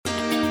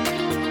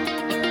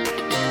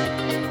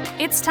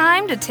It's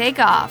time to take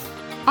off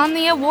on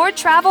the Award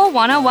Travel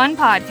 101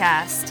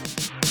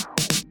 podcast.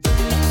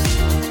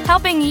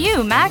 Helping you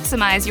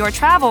maximize your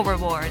travel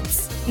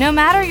rewards, no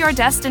matter your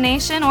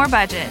destination or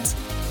budget.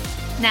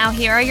 Now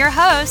here are your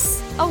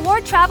hosts,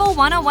 Award Travel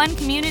 101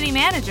 community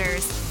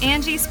managers,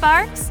 Angie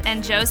Sparks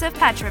and Joseph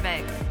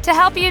Petrovic, to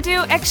help you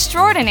do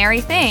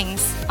extraordinary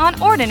things on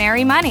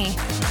ordinary money.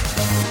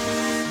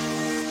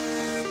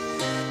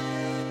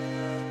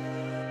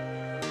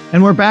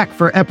 And we're back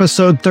for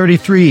episode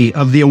 33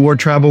 of the Award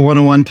Travel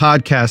 101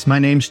 podcast. My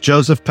name's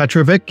Joseph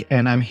Petrovic,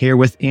 and I'm here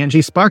with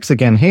Angie Sparks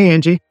again. Hey,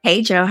 Angie.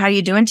 Hey, Joe. How are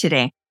you doing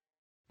today?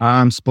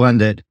 I'm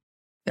splendid.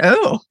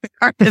 Oh,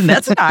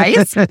 that's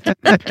nice.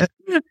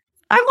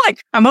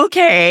 I'm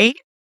okay.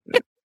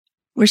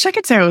 Wish I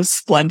could say I was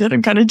splendid.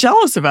 I'm kind of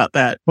jealous about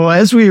that. Well,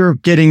 as we were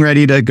getting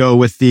ready to go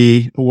with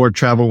the Award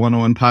Travel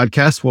 101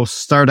 podcast, we'll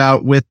start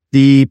out with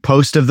the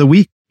post of the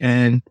week.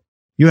 And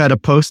you had a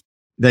post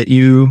that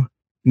you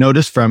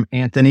noticed from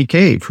Anthony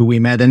Cave, who we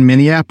met in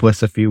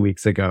Minneapolis a few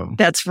weeks ago.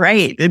 That's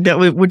right.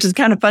 Which is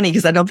kind of funny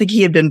because I don't think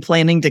he had been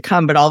planning to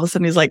come, but all of a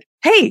sudden he's like,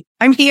 hey,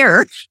 I'm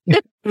here.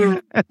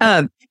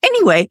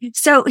 Anyway,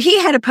 so he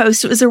had a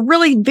post. It was a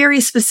really very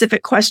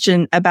specific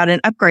question about an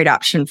upgrade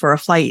option for a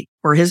flight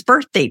for his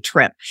birthday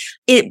trip.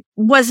 It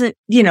wasn't,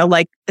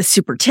 like a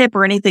super tip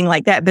or anything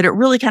like that, but it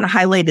really kind of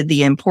highlighted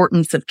the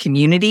importance of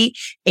community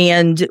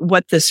and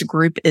what this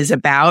group is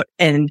about.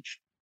 And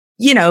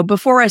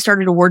before I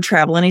started Award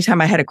Travel,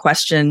 anytime I had a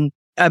question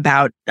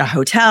about a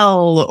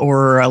hotel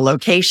or a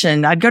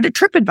location, I'd go to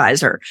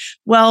TripAdvisor.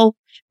 Well,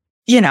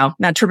 now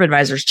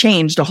TripAdvisor's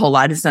changed a whole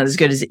lot. It's not as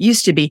good as it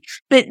used to be,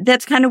 but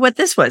that's kind of what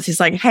this was.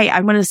 He's like, hey, I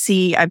want to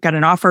see, I've got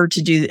an offer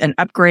to do an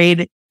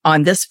upgrade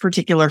on this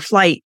particular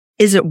flight.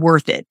 Is it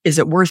worth it? Is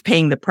it worth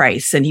paying the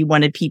price? And he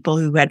wanted people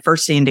who had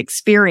firsthand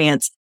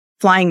experience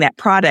flying that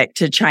product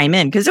to chime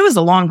in because it was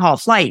a long haul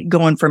flight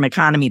going from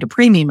economy to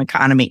premium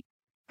economy.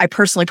 I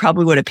personally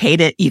probably would have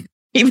paid it even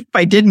if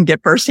I didn't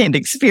get firsthand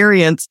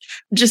experience,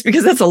 just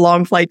because that's a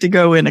long flight to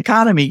go in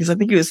economy, because I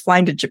think he was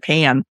flying to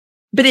Japan.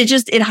 But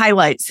it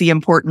highlights the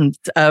importance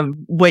of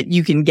what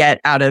you can get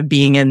out of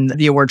being in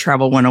the Award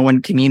Travel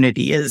 101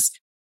 community is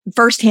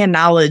firsthand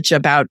knowledge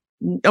about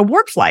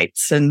award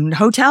flights and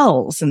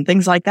hotels and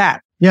things like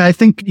that. Yeah, I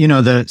think,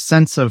 the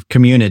sense of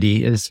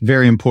community is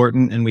very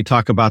important. And we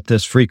talk about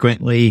this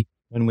frequently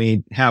when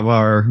we have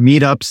our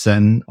meetups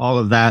and all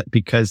of that,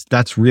 because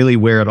that's really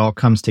where it all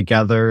comes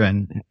together,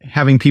 and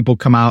having people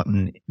come out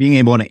and being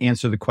able to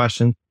answer the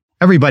question.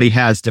 Everybody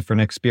has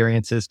different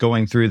experiences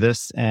going through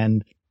this.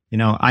 And,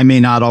 I may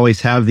not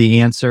always have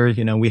the answer.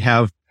 We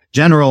have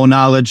general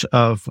knowledge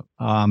of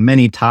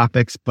many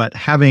topics, but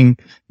having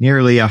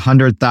nearly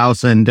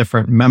 100,000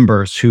 different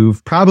members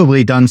who've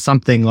probably done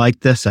something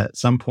like this at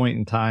some point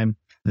in time,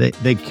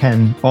 they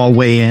can all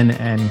weigh in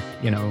and,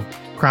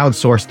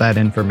 crowdsource that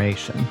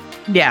information.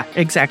 Yeah,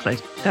 exactly.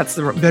 That's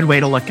the good way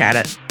to look at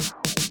it.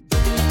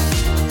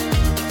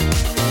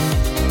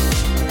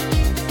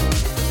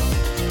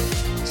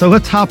 So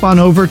let's hop on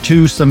over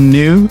to some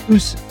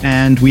news,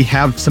 and we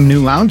have some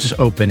new lounge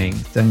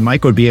openings, and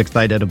Mike would be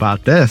excited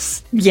about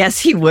this. Yes,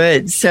 he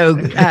would. So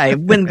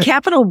when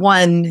Capital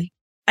One,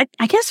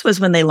 I guess was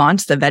when they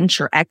launched the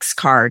Venture X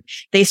card,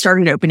 they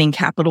started opening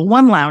Capital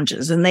One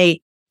lounges, and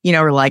they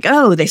were like,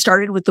 oh, they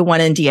started with the one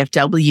in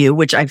DFW,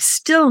 which I've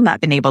still not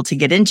been able to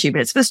get into,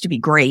 but it's supposed to be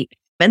great.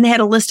 And they had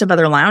a list of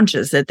other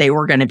lounges that they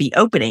were going to be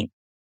opening,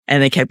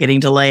 and they kept getting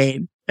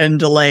delayed and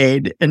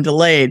delayed and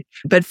delayed.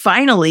 But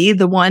finally,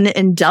 the one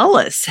in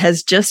Dulles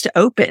has just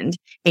opened.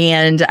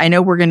 And I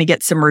know we're going to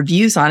get some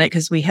reviews on it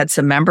because we had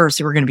some members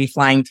who were going to be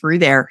flying through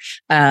there.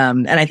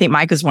 And I think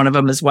Mike is one of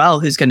them as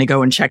well, who's going to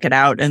go and check it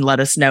out and let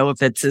us know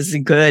if it's as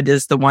good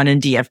as the one in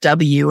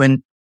DFW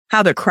and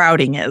how the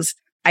crowding is.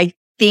 I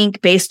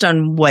think based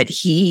on what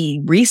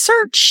he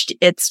researched,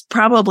 it's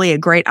probably a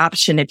great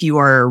option if you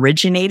are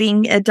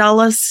originating at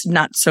Dulles,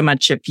 not so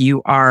much if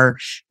you are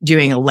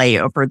doing a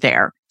layover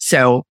there.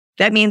 So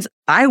that means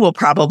I will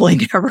probably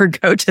never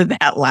go to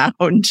that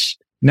lounge.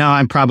 No,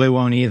 I probably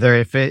won't either.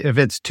 If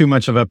it's too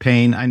much of a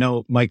pain. I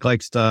know Mike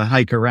likes to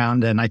hike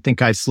around, and I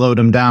think I slowed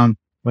him down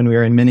when we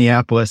were in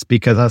Minneapolis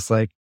because I was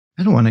like,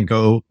 I don't want to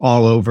go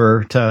all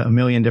over to a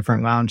million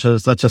different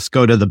lounges. Let's just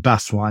go to the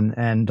best one.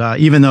 And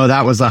even though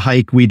that was a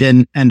hike, we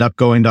didn't end up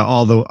going to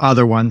all the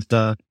other ones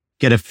to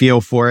get a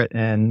feel for it.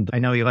 And I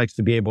know he likes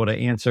to be able to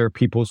answer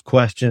people's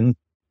questions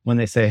when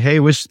they say, hey,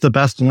 which is the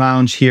best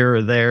lounge here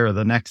or there or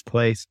the next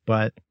place.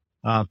 But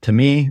to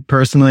me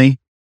personally,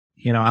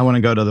 I want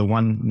to go to the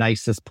one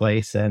nicest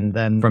place. And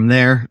then from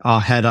there,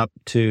 I'll head up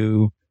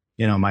to,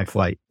 my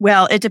flight.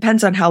 Well, it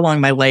depends on how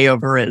long my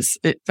layover is,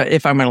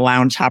 if I'm going to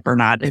lounge hop or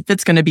not. If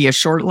it's going to be a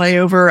short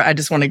layover, I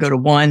just want to go to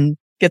one,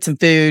 get some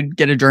food,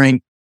 get a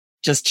drink,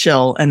 just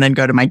chill, and then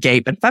go to my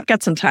gate. But if I've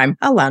got some time,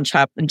 I'll lounge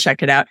hop and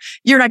check it out.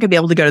 You're not going to be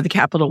able to go to the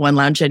Capital One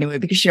lounge anyway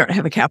because you don't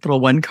have a Capital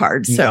One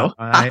card. So no,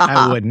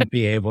 I wouldn't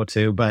be able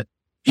to, but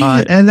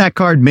and that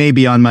card may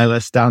be on my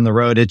list down the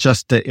road.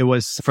 It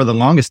was for the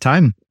longest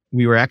time.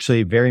 We were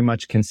actually very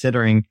much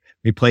considering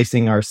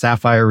replacing our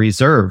Sapphire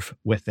Reserve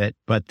with it.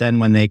 But then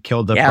when they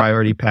killed the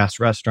Priority Pass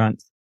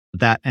restaurants,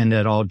 that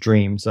ended all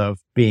dreams of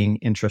being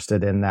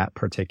interested in that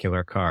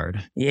particular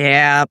card.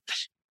 Yep.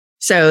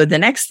 So the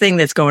next thing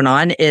that's going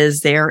on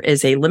is there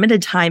is a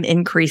limited time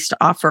increased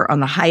offer on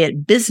the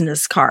Hyatt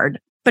Business Card,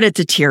 but it's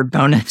a tiered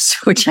bonus,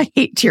 which I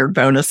hate tiered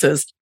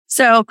bonuses.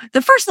 So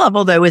the first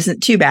level, though,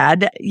 isn't too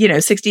bad.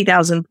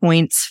 60,000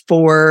 points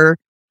for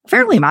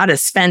fairly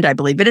modest spend, I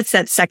believe, but it's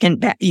that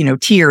second,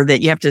 tier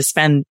that you have to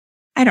spend,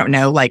 I don't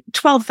know, like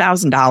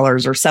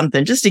 $12,000 or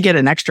something just to get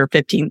an extra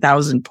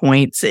 15,000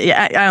 points.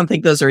 I don't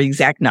think those are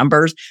exact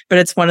numbers, but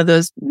it's one of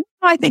those,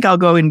 I think I'll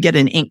go and get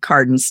an ink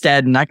card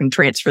instead and I can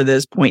transfer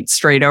those points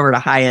straight over to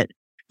Hyatt.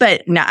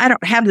 But now I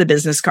don't have the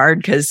business card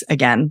because,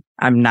 again,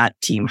 I'm not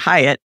Team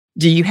Hyatt.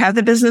 Do you have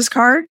the business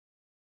card?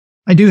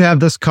 I do have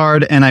this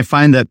card, and I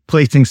find that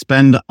placing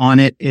spend on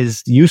it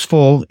is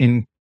useful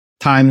in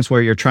times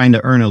where you're trying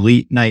to earn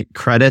elite night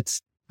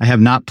credits. I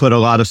have not put a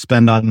lot of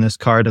spend on this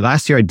card.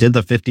 Last year, I did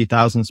the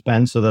 50,000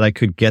 spend so that I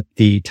could get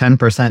the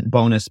 10%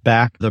 bonus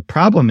back. The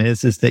problem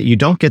is that you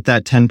don't get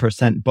that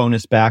 10%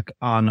 bonus back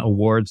on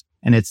awards,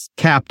 and it's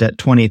capped at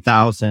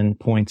 20,000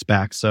 points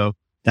back. So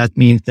that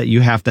means that you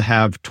have to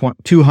have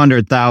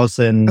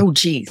 200,000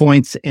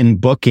 points in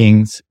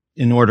bookings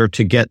in order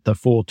to get the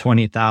full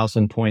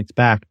 20,000 points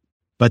back.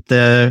 But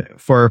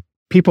for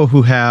people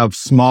who have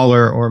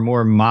smaller or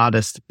more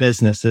modest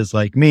businesses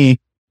like me,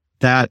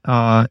 that,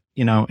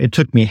 it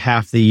took me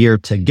half the year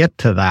to get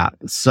to that.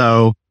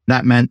 So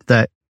that meant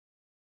that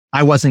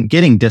I wasn't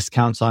getting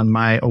discounts on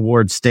my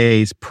award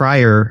stays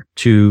prior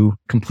to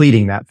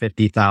completing that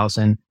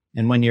 50,000.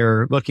 And when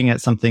you're looking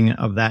at something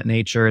of that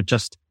nature, it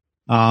just,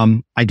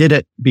 I did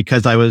it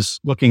because I was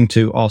looking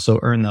to also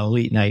earn the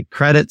Elite Night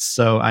credits.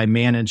 So I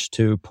managed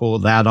to pull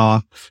that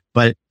off,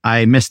 but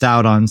I missed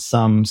out on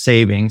some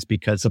savings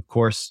because, of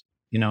course,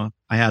 I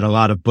had a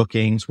lot of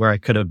bookings where I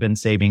could have been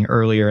saving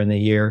earlier in the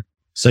year.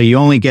 So you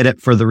only get it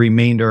for the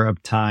remainder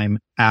of time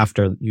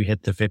after you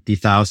hit the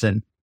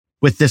 50,000.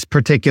 With this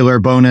particular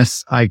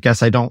bonus, I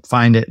guess I don't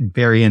find it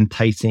very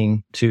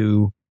enticing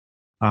to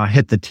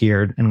hit the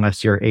tiered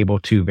unless you're able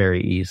to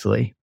very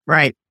easily.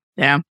 Right.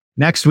 Yeah.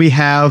 Next, we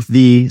have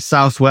the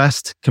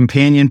Southwest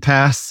Companion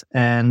Pass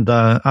and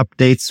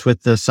updates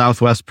with the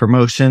Southwest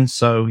promotion.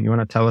 So you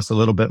want to tell us a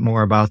little bit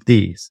more about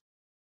these?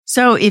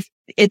 So if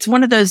it's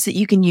one of those that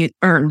you can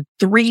earn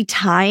 3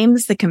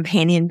 times the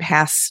Companion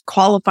Pass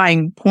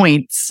qualifying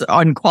points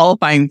on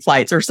qualifying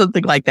flights or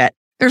something like that.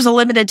 There's a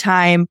limited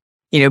time,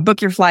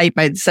 book your flight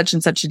by such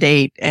and such a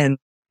date and,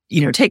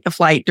 take the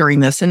flight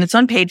during this. And it's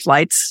on paid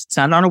flights. It's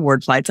not on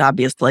award flights,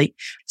 obviously.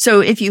 So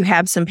if you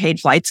have some paid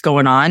flights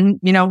going on,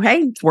 hey,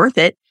 it's worth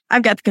it.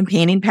 I've got the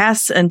Companion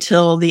Pass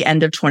until the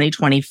end of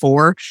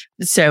 2024.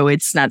 So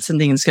it's not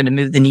something that's going to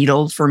move the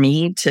needle for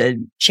me to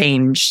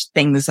change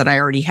things that I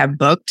already have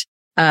booked.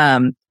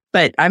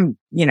 But I'm,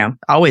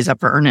 always up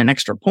for earning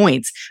extra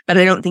points, but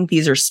I don't think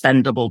these are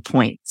spendable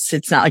points.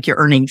 It's not like you're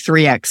earning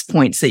 3x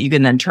points that you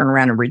can then turn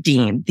around and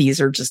redeem. These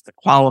are just the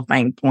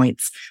qualifying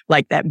points,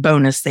 like that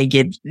bonus they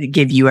give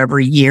you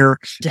every year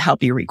to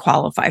help you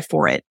requalify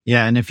for it.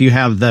 Yeah. And if you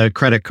have the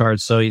credit card,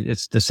 so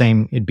it's the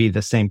same, it'd be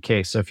the same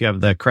case. So if you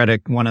have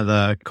one of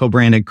the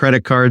co-branded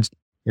credit cards,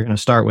 you're going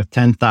to start with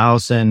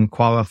 10,000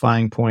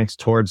 qualifying points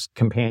towards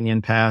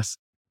Companion Pass.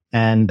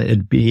 And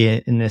it'd be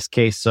in this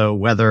case, so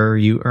whether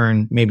you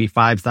earn maybe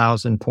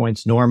 5,000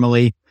 points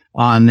normally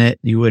on it,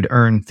 you would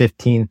earn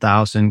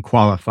 15,000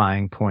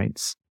 qualifying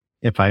points,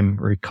 if I'm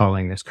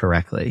recalling this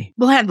correctly.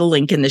 We'll have the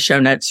link in the show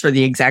notes for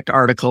the exact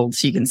article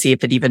so you can see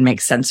if it even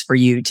makes sense for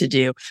you to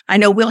do. I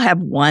know we'll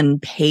have one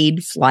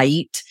paid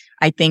flight,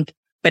 I think.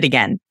 But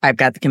again, I've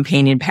got the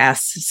Companion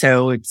Pass,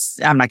 so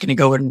I'm not going to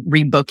go and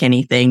rebook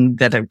anything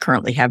that I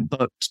currently have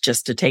booked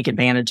just to take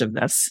advantage of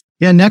this.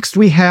 Yeah, next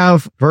we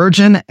have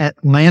Virgin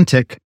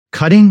Atlantic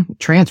cutting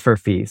transfer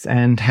fees.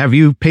 And have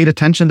you paid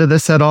attention to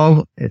this at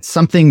all? It's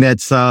something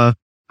that's, I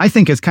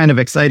think is kind of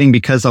exciting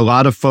because a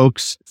lot of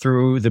folks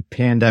through the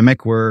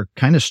pandemic were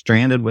kind of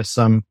stranded with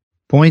some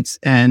points.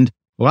 And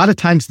a lot of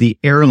times the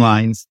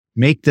airlines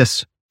make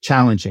this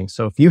challenging.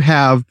 So if you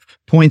have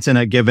points in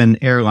a given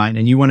airline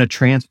and you want to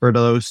transfer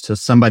those to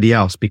somebody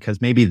else because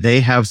maybe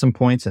they have some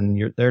points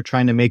and they're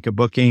trying to make a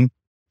booking,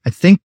 I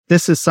think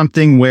this is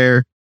something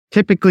where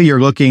typically you're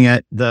looking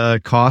at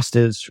the cost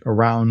is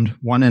around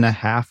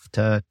 1.5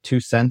 to 2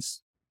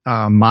 cents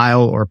a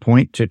mile or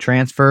point to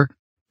transfer.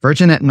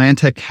 Virgin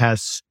Atlantic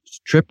has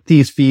stripped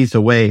these fees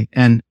away,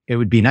 and it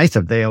would be nice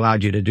if they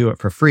allowed you to do it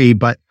for free,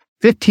 but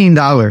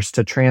 $15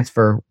 to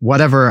transfer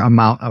whatever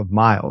amount of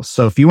miles.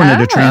 So if you wanted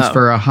to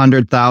transfer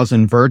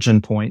 100,000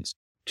 Virgin points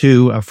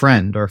to a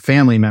friend or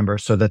family member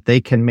so that they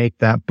can make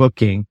that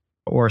booking,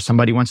 or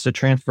somebody wants to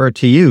transfer it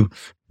to you,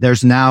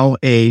 there's now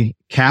a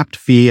capped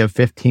fee of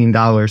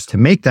 $15 to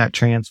make that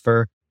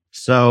transfer.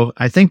 So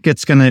I think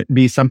it's going to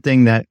be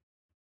something that,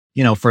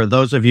 for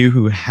those of you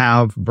who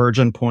have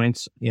Virgin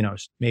points,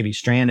 maybe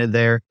stranded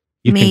there,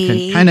 you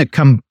can kind of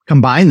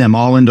combine them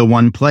all into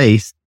one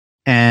place.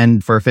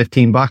 And for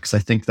 $15, I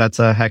think that's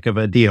a heck of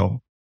a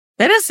deal.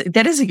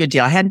 That is a good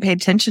deal. I hadn't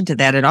paid attention to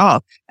that at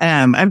all.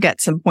 I've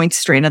got some points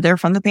stranded there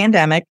from the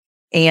pandemic,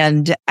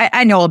 and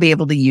I know I'll be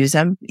able to use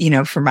them,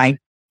 for my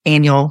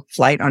annual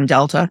flight on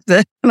Delta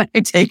that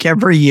I take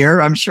every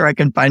year. I'm sure I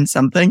can find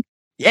something,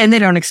 and they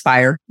don't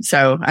expire.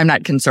 So I'm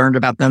not concerned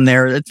about them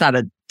there. It's not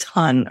a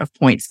ton of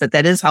points, but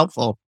that is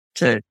helpful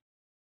to.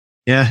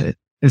 Yeah.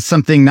 It's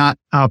something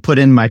I'll put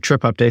in my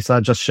trip updates.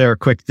 I'll just share a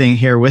quick thing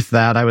here with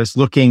that. I was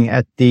looking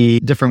at the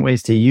different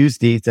ways to use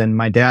these, and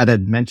my dad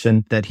had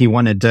mentioned that he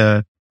wanted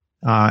to,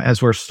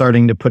 as we're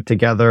starting to put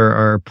together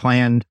our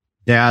planned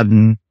dad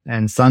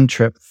and son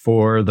trip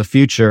for the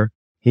future,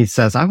 he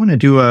says, I want to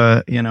do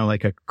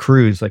like a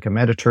cruise, like a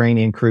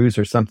Mediterranean cruise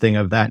or something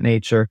of that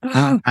nature.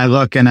 I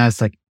look and I was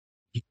like,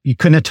 you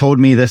couldn't have told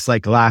me this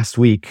like last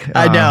week.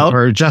 I know.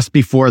 Or just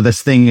before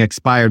this thing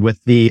expired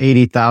with the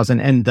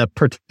 80,000 and the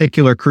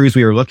particular cruise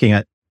we were looking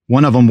at.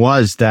 One of them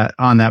was that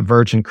on that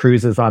Virgin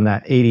Cruises on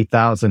that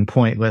 80,000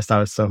 point list. I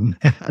was so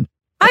mad.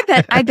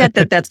 I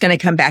bet that's going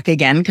to come back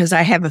again, because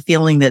I have a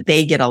feeling that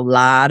they get a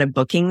lot of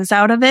bookings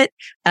out of it.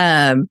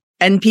 And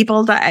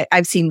people,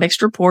 I've seen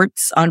mixed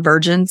reports on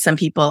Virgin. Some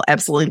people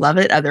absolutely love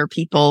it. Other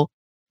people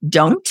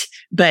don't,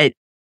 but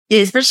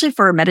especially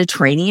for a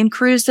Mediterranean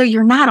cruise, though,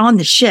 you're not on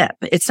the ship.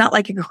 It's not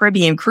like a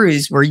Caribbean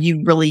cruise where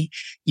you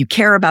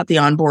care about the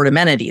onboard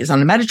amenities.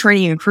 On a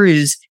Mediterranean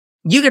cruise,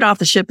 you get off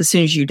the ship as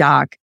soon as you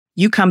dock.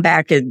 You come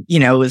back and,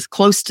 as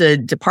close to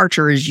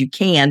departure as you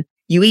can.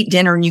 You eat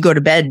dinner and you go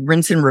to bed,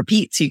 rinse and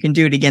repeat, so you can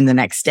do it again the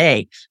next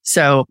day.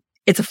 So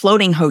it's a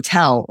floating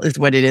hotel is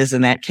what it is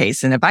in that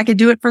case. And if I could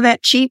do it for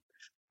that cheap,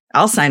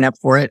 I'll sign up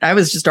for it. I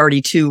was just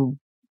already too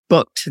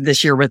booked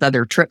this year with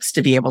other trips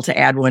to be able to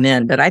add one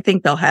in, but I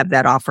think they'll have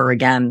that offer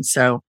again.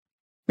 So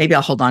maybe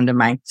I'll hold on to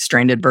my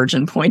stranded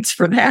Virgin points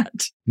for that.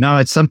 No,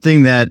 it's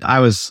something that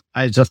I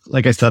just,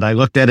 like I said, I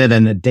looked at it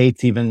and the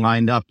dates even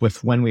lined up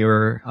with when we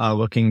were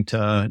looking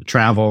to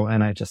travel.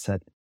 And I just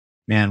said,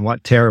 man,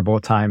 what terrible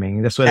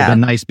timing. This would have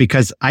been nice,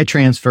 because I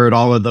transferred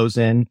all of those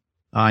in.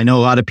 I know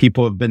a lot of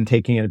people have been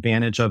taking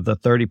advantage of the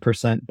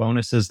 30%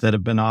 bonuses that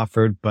have been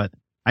offered, but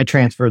I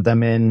transferred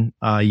them in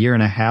a year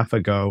and a half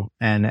ago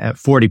and at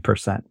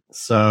 40%.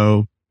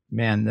 So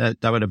man, that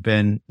would have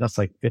been, that's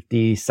like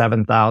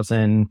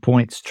 57,000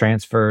 points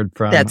transferred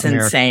from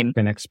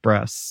American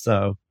Express.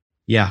 So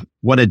yeah,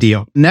 what a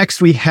deal. Next,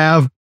 we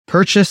have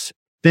purchase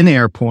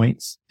Finnair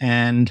points.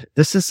 And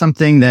this is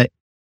something that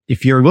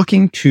if you're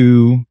looking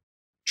to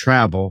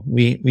travel,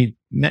 we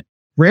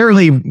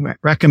rarely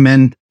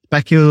recommend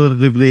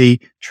speculatively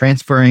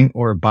transferring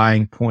or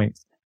buying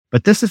points.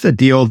 But this is a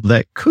deal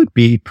that could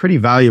be pretty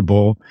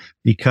valuable,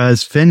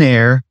 because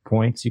Finnair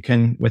points, you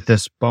can, with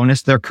this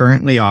bonus they're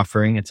currently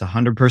offering, it's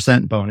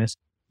 100% bonus.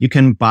 You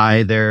can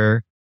buy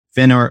their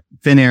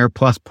Finnair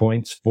Plus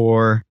points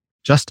for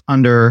just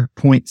under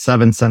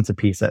 0.7 cents a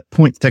piece at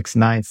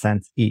 0.69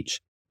 cents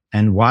each.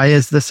 And why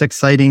is this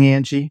exciting,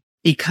 Angie?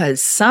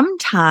 Because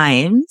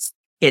sometimes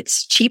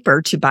it's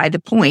cheaper to buy the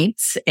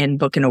points and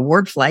book an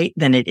award flight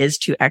than it is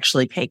to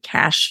actually pay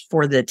cash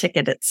for the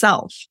ticket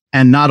itself.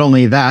 And not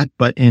only that,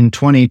 but in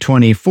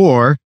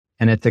 2024,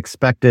 and it's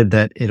expected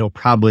that it'll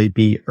probably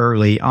be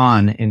early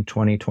on in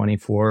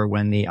 2024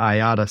 when the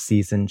IATA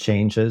season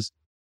changes,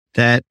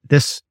 that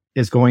this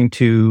is going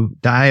to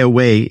die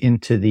away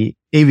into the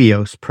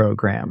Avios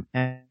program.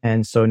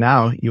 And so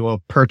now you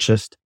will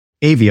purchase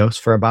Avios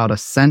for about a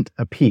cent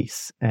a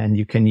piece. And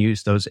you can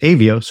use those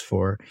Avios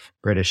for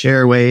British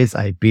Airways,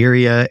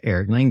 Iberia,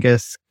 Aer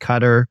Lingus,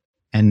 Qatar,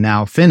 and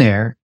now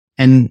Finnair.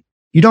 And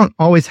you don't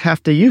always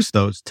have to use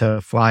those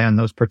to fly on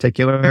those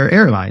particular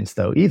airlines,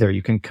 though, either.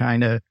 You can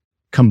kind of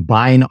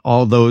combine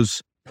all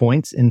those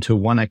points into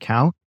one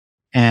account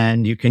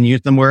and you can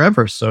use them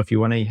wherever. So if you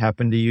want to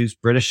happen to use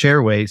British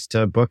Airways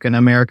to book an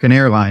American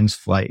Airlines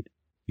flight,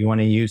 you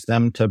want to use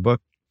them to book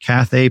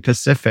Cathay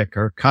Pacific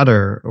or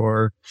Qatar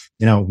or,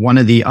 one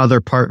of the other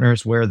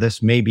partners where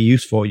this may be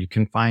useful. You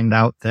can find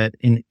out that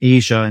in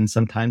Asia and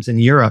sometimes in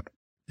Europe,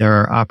 there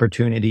are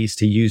opportunities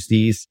to use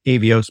these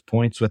Avios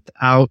points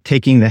without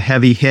taking the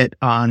heavy hit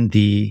on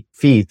the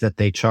fees that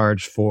they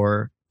charge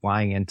for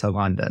flying into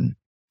London.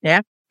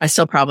 Yeah, I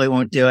still probably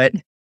won't do it.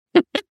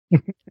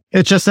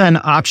 It's just an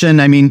option.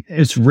 I mean,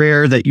 it's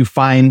rare that you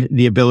find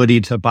the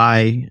ability to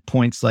buy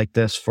points like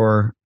this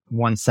for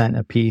 1 cent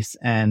a piece.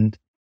 And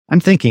I'm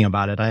thinking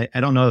about it.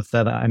 I don't know if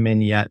that I'm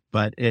in yet,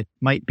 but it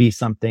might be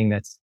something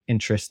that's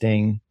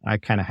interesting. I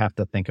kind of have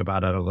to think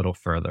about it a little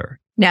further.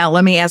 Now,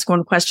 let me ask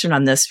one question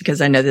on this,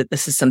 because I know that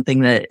this is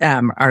something that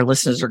our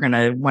listeners are going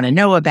to want to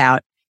know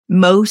about.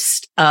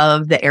 Most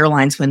of the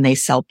airlines, when they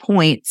sell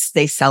points,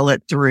 they sell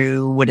it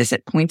through,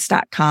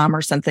 points.com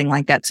or something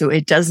like that. So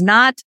it does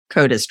not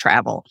code as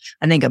travel.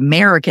 I think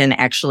American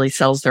actually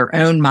sells their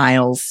own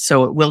miles,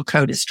 so it will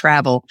code as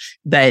travel,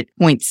 but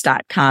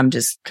points.com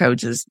just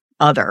codes as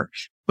other.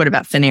 What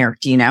about Finnair?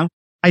 Do you know?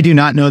 I do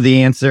not know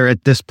the answer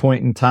at this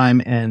point in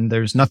time, and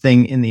there's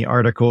nothing in the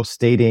article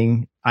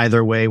stating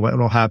either way what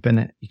will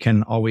happen. You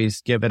can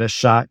always give it a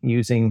shot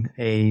using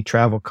a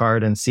travel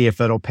card and see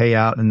if it'll pay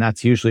out, and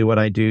that's usually what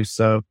I do.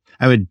 So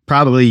I would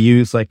probably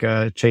use like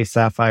a Chase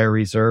Sapphire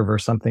Reserve or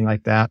something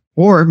like that,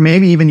 or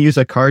maybe even use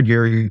a card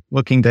you're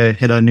looking to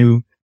hit a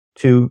new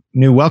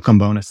welcome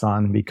bonus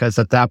on, because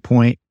at that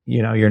point,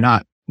 you're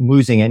not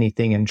losing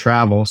anything in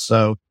travel.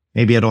 So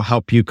maybe it'll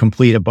help you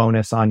complete a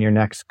bonus on your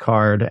next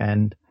card,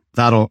 and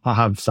I'll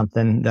have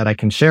something that I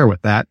can share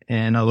with that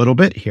in a little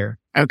bit here.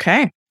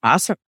 Okay.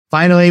 Awesome.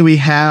 Finally, we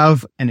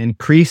have an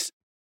increased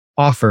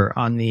offer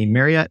on the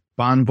Marriott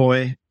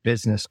Bonvoy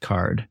business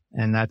card.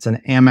 And that's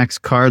an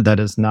Amex card that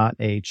is not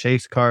a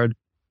Chase card.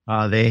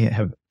 They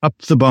have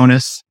upped the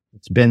bonus.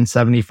 It's been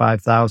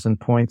 75,000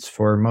 points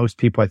for most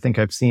people. I think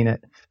I've seen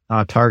it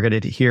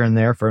targeted here and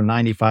there for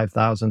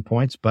 95,000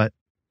 points. But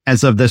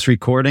as of this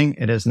recording,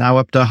 it is now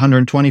up to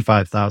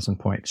 125,000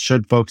 points.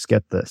 Should folks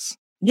get this?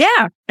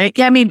 Yeah.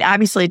 I mean,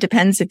 obviously it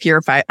depends if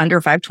you're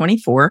under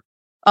 524,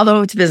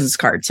 although it's a business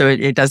card, so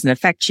it doesn't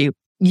affect you.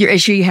 Your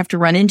issue you have to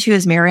run into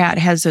is Marriott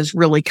has those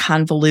really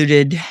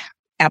convoluted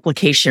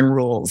application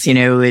rules.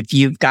 If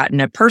you've gotten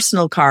a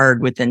personal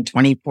card within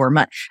 24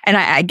 months, and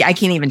I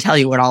can't even tell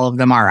you what all of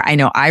them are. I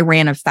know I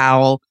ran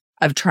afoul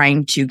of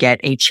trying to get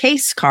a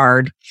Chase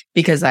card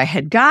because I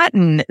had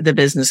gotten the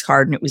business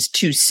card and it was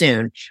too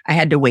soon. I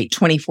had to wait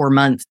 24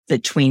 months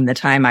between the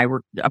time I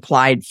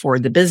applied for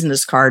the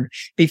business card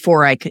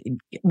before I could,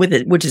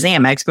 which is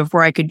Amex,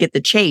 before I could get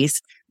the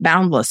Chase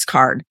Boundless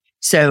card.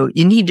 So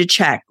you need to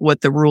check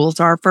what the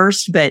rules are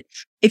first. But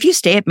if you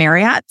stay at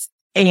Marriott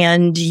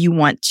and you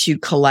want to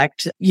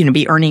collect,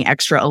 be earning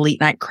extra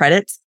elite night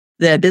credits,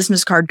 the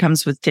business card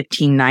comes with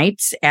 15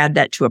 nights. Add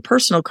that to a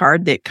personal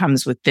card that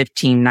comes with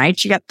 15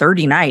 nights. You got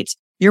 30 nights.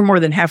 You're more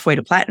than halfway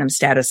to platinum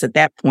status at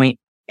that point.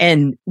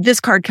 And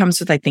this card comes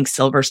with, I think,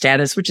 silver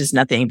status, which is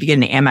nothing. If you get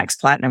an Amex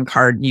Platinum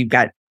card, you've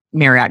got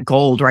Marriott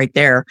Gold right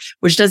there,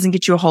 which doesn't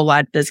get you a whole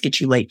lot. It does get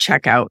you late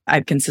checkout.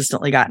 I've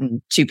consistently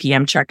gotten 2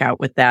 p.m. checkout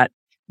with that,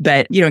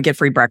 but you don't get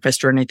free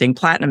breakfast or anything.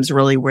 Platinum's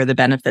really where the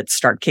benefits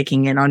start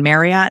kicking in on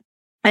Marriott.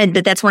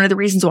 But that's one of the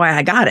reasons why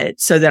I got it,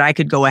 so that I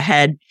could go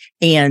ahead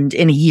and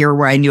in a year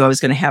where I knew I was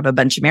going to have a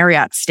bunch of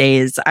Marriott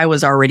stays, I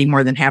was already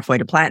more than halfway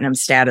to platinum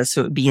status.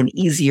 So it would be an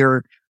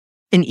easier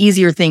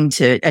thing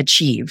to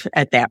achieve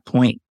at that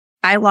point.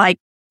 I like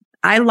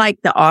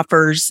the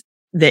offers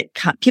that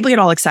people get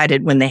all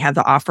excited when they have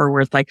the offer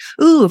where it's like,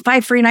 ooh,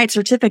 5 free night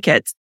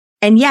certificates.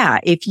 And yeah,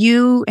 if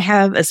you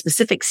have a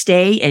specific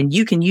stay and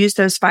you can use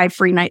those 5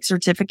 free night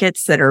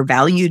certificates that are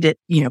valued at,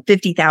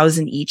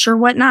 50,000 each or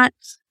whatnot,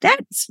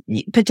 that's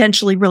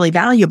potentially really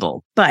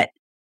valuable. But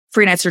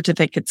free night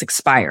certificates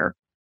expire.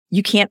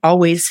 You can't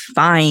always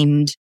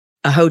find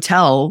a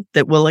hotel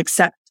that will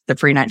accept the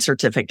free night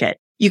certificate.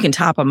 You can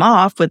top them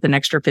off with an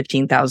extra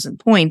 15,000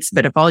 points.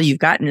 But if all you've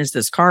gotten is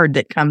this card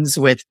that comes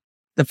with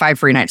the 5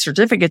 free night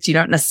certificates, you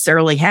don't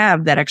necessarily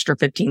have that extra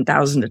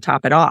 15,000 to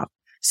top it off.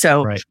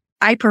 So right.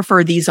 I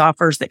prefer these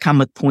offers that come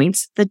with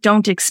points that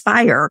don't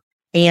expire,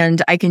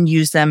 and I can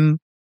use them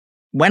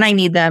when I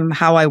need them,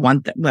 how I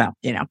want them. Well,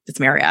 it's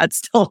Marriott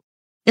still.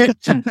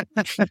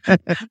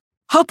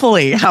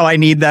 Hopefully how I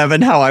need them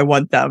and how I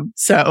want them.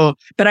 So,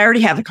 but I already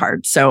have the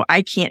card, so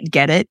I can't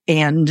get it.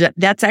 And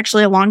that's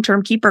actually a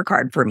long-term keeper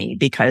card for me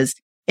because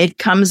it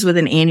comes with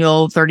an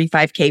annual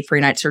 $35K free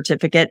night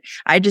certificate.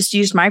 I just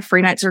used my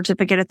free night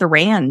certificate at the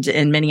Rand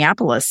in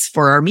Minneapolis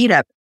for our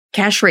meetup.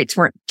 Cash rates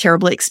weren't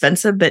terribly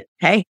expensive, but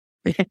hey,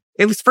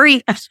 it was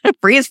free.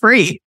 Free is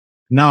free.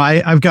 No,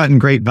 I've gotten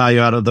great value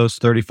out of those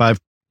 35K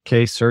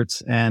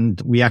certs,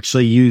 and we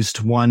actually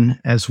used one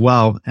as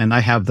well. And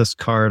I have this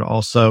card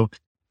also.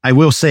 I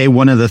will say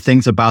one of the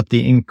things about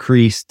the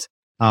increased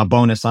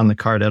bonus on the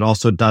card, it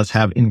also does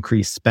have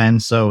increased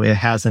spend. So it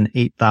has an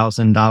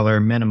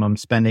 $8,000 minimum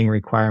spending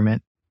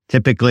requirement.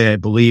 Typically, I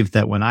believe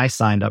that when I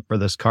signed up for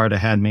this card, it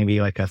had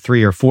maybe like a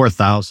 $3,000 or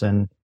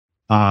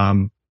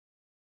 $4,000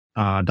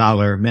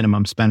 dollar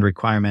minimum spend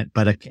requirement.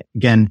 But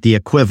again, the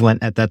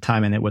equivalent at that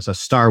time, and it was a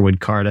Starwood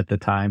card at the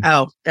time.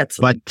 Oh, that's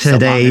but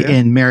today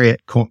in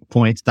Marriott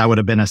points, that would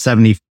have been a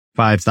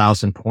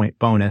 75,000 point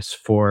bonus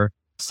for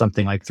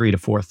something like $3,000 to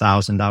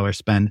 $4,000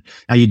 spend.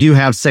 Now you do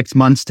have 6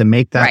 months to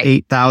make that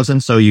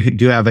 8,000. So you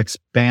do have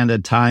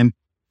expanded time.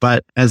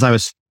 But as I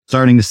was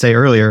starting to say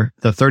earlier,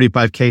 the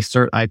 35K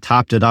cert, I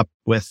topped it up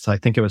with, I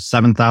think it was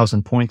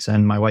 7,000 points.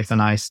 And my wife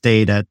and I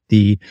stayed at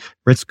the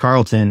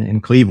Ritz-Carlton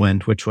in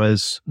Cleveland, which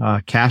was,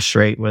 cash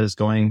rate was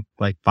going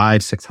like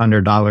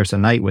 $500-$600 a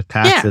night with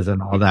taxes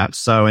and all that.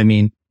 So, I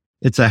mean,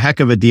 it's a heck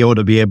of a deal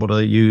to be able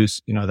to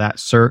use, that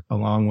cert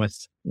along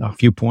with a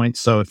few points.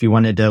 So if you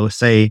wanted to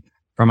say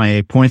from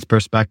a points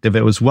perspective,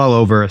 it was well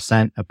over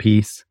 $0.01 a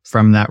piece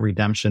from that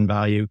redemption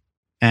value.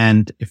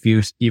 And if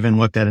you even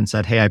looked at it and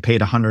said, hey, I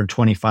paid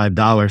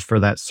 $125 for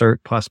that cert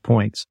plus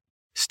points,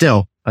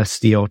 still a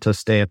steal to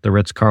stay at the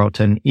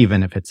Ritz-Carlton,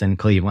 even if it's in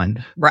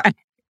Cleveland. Right.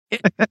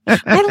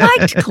 I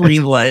liked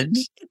Cleveland.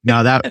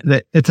 No,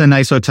 that it's a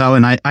nice hotel.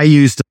 And I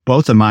used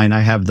both of mine.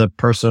 I have the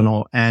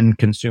personal and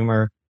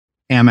consumer.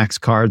 Amex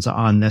cards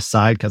on this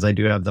side because I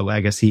do have the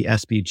Legacy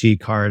SBG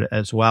card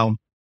as well.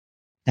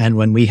 And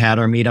when we had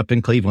our meetup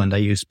in Cleveland, I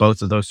used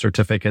both of those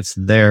certificates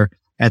there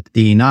at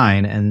the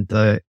D9, and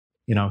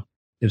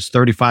it was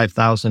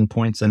 35,000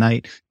 points a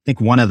night. I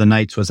think one of the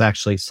nights was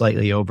actually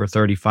slightly over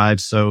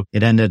 35. So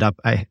it ended up,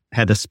 I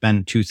had to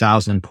spend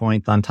 2,000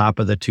 points on top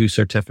of the 2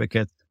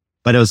 certificates,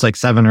 but it was like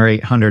 $700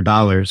 or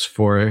 $800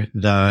 for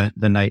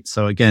the night.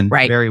 So again,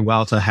 very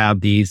well to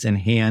have these in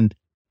hand.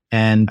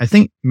 And I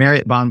think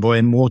Marriott Bonvoy,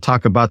 and we'll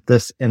talk about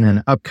this in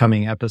an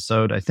upcoming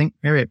episode, I think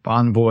Marriott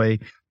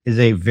Bonvoy is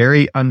a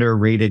very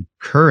underrated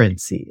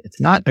currency.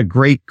 It's not a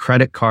great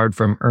credit card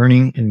from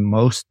earning in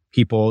most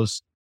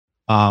people's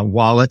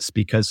wallets,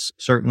 because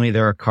certainly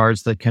there are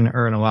cards that can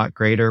earn a lot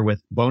greater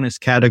with bonus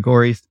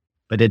categories,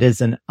 but it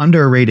is an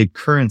underrated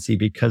currency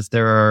because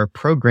there are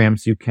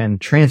programs you can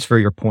transfer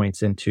your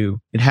points into.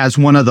 It has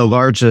one of the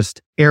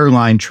largest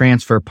airline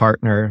transfer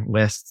partner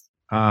lists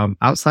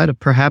outside of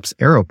perhaps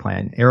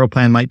Aeroplan.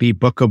 Aeroplan might be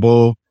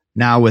bookable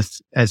now with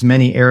as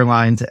many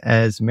airlines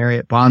as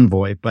Marriott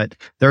Bonvoy, but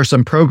there are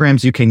some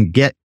programs you can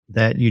get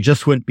that you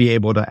just wouldn't be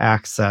able to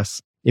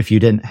access if you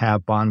didn't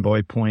have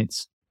Bonvoy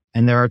points.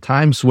 And there are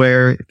times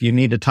where if you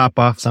need to top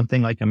off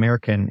something like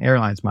American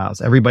Airlines miles,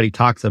 everybody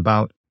talks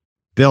about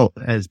Bilt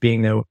as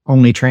being the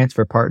only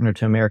transfer partner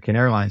to American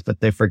Airlines,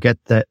 but they forget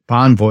that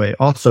Bonvoy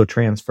also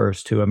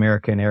transfers to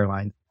American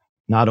Airlines.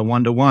 Not a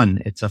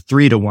 1-to-1, it's a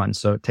 3-to-1.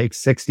 So it takes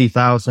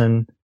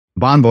 60,000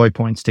 Bonvoy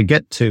points to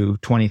get to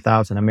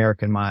 20,000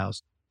 American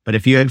miles. But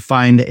if you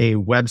find a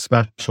web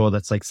special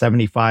that's like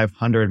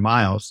 7,500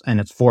 miles and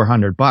it's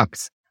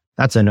 $400,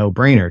 that's a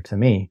no-brainer to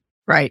me.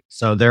 Right.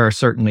 So there are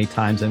certainly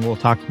times, and we'll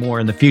talk more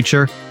in the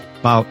future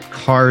about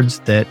cards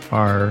that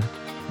are,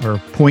 or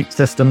point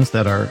systems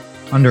that are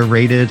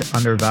underrated,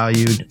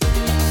 undervalued.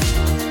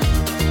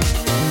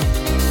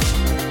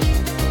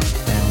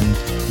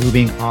 And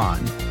moving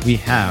on, we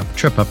have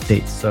trip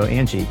updates. So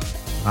Angie,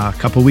 a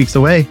couple weeks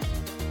away.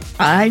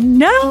 I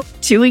know.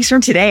 2 weeks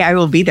from today, I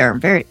will be there. I'm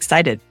very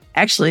excited.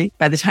 Actually,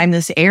 by the time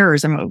this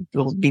airs,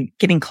 we'll be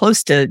getting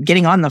close to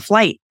getting on the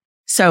flight.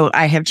 So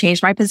I have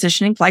changed my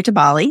positioning flight to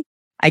Bali.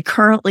 I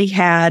currently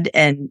had,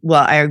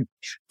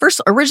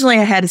 originally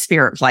I had a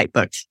Spirit flight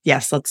booked.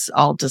 Yes, let's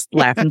all just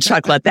laugh and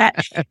chuckle at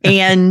that.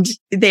 And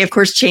they, of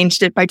course,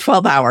 changed it by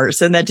 12 hours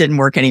and that didn't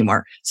work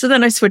anymore. So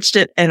then I switched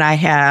it and I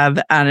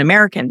have an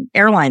American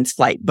Airlines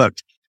flight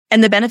booked.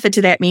 And the benefit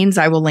to that means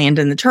I will land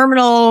in the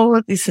terminal.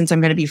 Since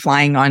I'm going to be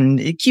flying on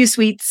Q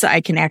Suites,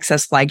 I can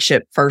access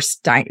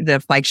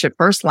the Flagship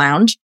First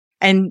Lounge.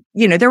 And,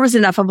 there was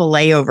enough of a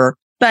layover.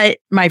 But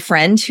my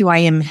friend who I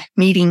am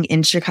meeting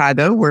in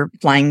Chicago, we're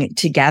flying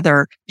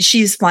together.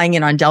 She's flying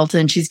in on Delta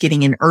and she's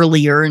getting in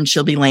earlier and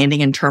she'll be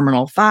landing in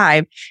Terminal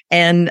 5.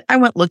 And I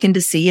went looking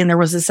to see, and there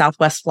was a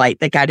Southwest flight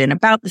that got in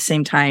about the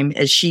same time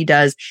as she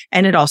does.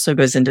 And it also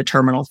goes into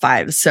Terminal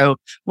 5. So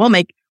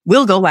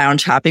we'll go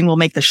lounge hopping. We'll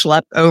make the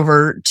schlep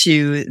over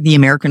to the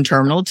American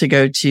terminal to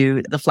go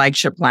to the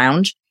Flagship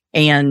Lounge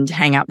and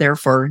hang out there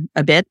for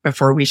a bit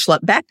before we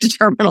schlep back to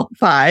Terminal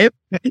 5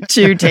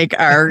 to take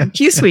our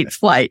Q Suites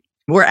flight.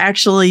 We're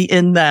actually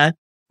in the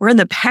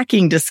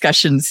packing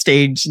discussion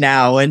stage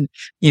now. And,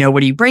 what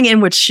do you bring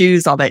in? Which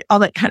shoes? All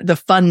that kind of the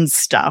fun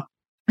stuff.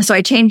 So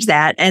I changed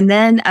that. And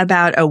then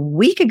about a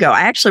week ago,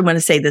 I actually want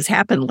to say this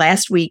happened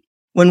last week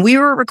when we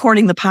were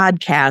recording the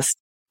podcast.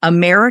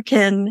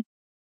 American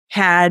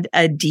had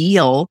a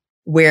deal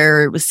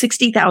where it was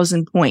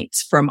 60,000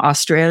 points from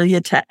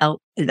Australia to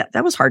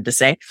that was hard to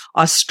say,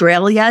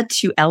 Australia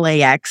to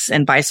LAX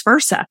and vice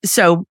versa.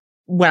 So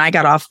when we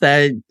got off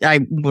the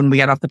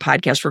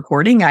podcast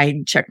recording,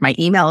 I checked my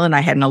email and I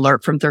had an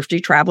alert from Thrifty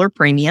Traveler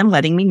Premium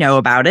letting me know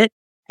about it.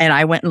 And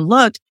I went and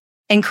looked,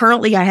 and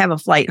currently I have a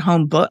flight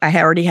home book. I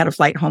already had a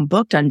flight home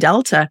booked on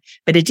Delta,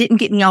 but it didn't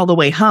get me all the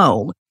way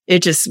home.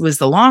 It just was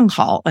the long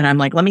haul. And I'm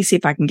like, let me see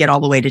if I can get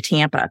all the way to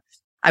Tampa.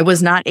 I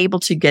was not able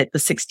to get the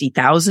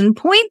 60,000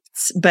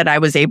 points, but I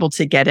was able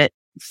to get it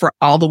for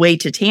all the way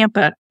to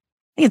Tampa. I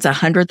think it's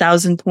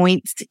 100,000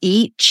 points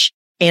each.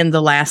 And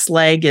the last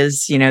leg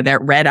is, that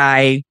red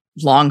eye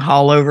long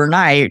haul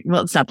overnight.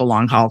 Well, it's not the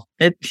long haul.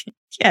 It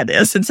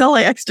is. It's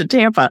LAX to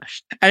Tampa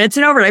and it's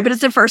an overnight, but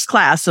it's a first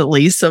class at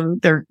least. So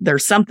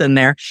there's something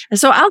there. And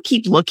so I'll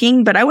keep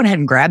looking, but I went ahead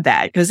and grabbed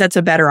that because that's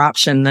a better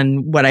option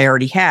than what I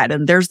already had.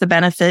 And there's the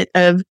benefit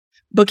of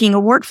booking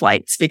award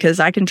flights because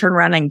I can turn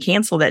around and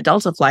cancel that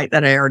Delta flight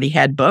that I already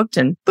had booked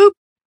and boop,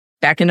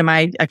 back into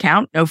my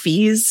account, no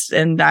fees.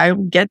 And I'll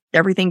get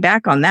everything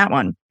back on that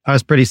one. I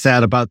was pretty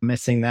sad about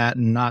missing that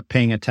and not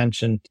paying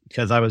attention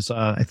because I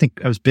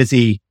was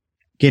busy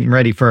getting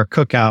ready for a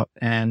cookout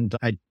and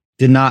I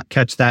did not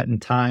catch that in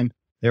time.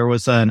 There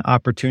was an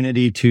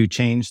opportunity to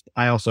change.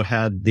 I also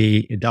had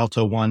the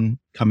Delta one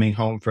coming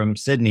home from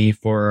Sydney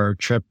for our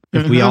trip.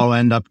 If we all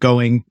end up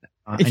going,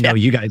 I know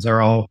you guys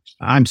are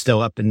I'm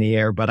still up in the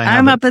air, but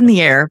I'm up in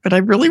the air, but I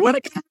really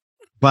want to go.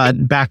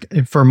 But back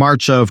for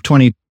March of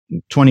 2020,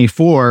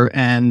 24.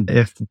 And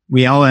if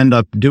we all end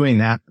up doing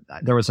that,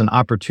 there was an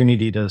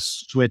opportunity to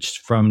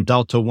switch from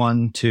Delta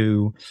One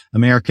to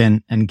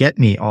American and get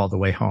me all the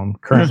way home.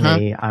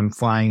 Currently, I'm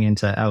flying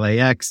into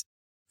LAX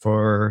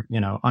for,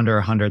 under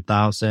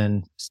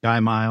 100,000 sky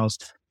miles.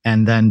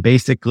 And then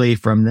basically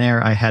from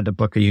there, I had to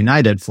book a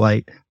United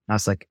flight. I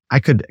was like, I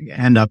could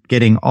end up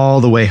getting all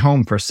the way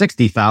home for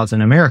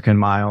 60,000 American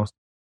miles.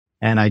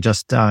 And I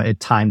just, it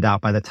timed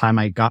out. By the time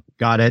I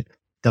got it,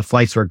 the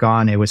flights were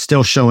gone. It was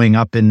still showing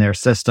up in their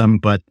system,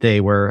 but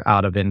they were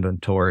out of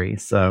inventory.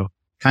 So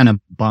kind of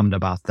bummed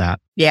about that.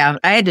 Yeah.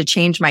 I had to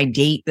change my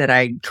date that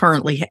I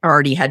currently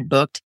already had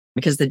booked,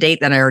 because the date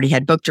that I already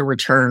had booked to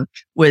return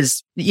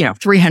was,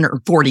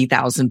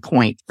 340,000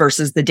 points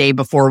versus the day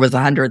before was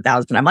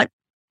 100,000. I'm like,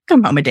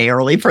 come home a day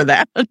early for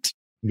that.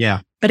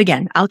 Yeah. But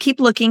again, I'll keep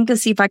looking to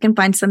see if I can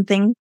find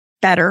something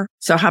better.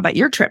 So how about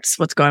your trips?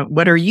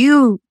 What are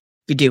you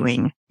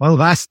doing? Well,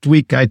 last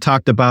week I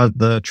talked about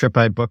the trip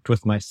I booked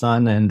with my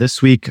son. And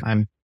this week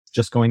I'm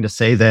just going to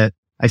say that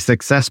I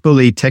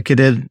successfully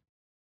ticketed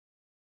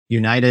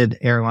United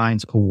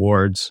Airlines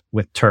awards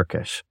with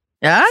Turkish.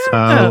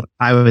 So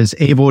I was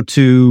able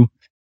to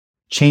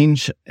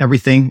change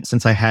everything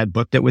since I had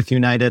booked it with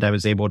United. I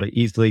was able to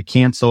easily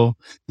cancel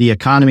the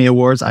economy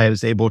awards. I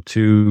was able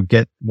to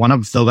get one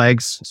of the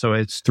legs. So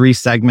it's 3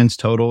 segments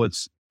total.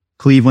 It's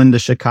Cleveland to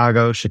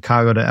Chicago,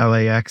 Chicago to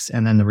LAX,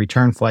 and then the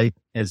return flight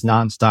is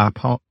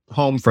nonstop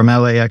home from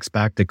LAX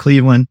back to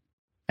Cleveland.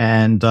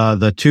 And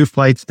the 2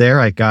 flights there,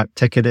 I got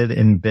ticketed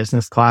in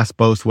business class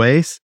both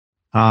ways.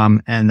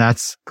 And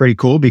that's pretty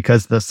cool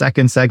because the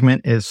second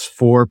segment is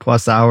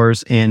 4+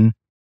 hours in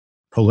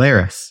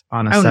Polaris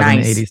on a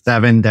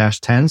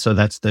 787-10. So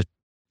that's the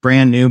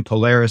brand new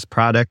Polaris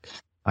product.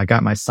 I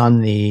got my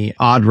son the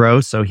odd row.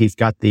 So he's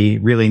got the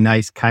really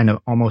nice kind of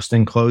almost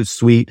enclosed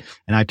suite.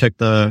 And I took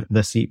the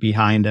seat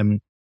behind him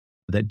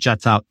that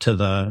juts out to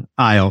the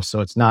aisle. So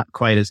it's not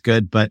quite as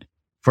good, but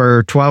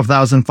for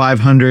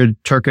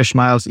 12,500 Turkish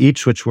miles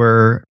each, which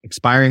were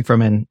expiring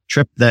from a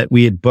trip that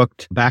we had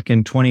booked back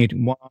in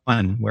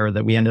 2021, where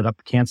that we ended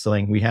up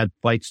canceling. We had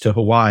flights to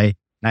Hawaii.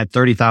 I had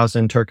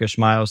 30,000 Turkish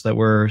miles that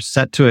were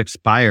set to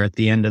expire at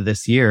the end of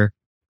this year.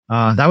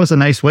 That was a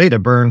nice way to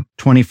burn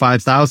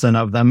 25,000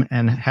 of them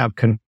and have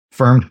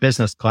confirmed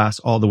business class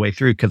all the way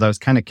through, because I was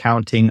kind of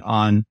counting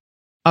on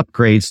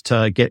upgrades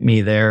to get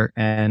me there,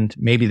 and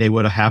maybe they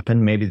would have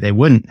happened, maybe they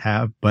wouldn't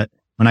have. But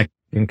when I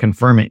can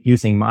confirm it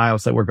using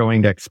miles that were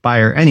going to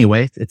expire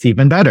anyway, it's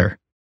even better.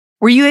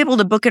 Were you able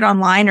to book it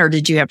online, or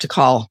did you have to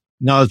call?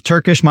 No,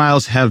 Turkish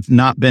miles have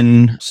not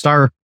been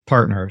Star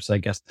partners, I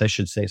guess I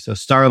should say. So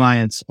Star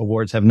Alliance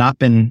awards have not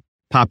been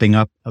popping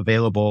up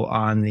available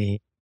on the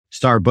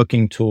Star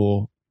booking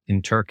tool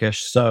in Turkish.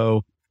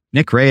 So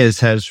Nick Reyes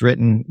has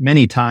written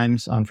many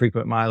times on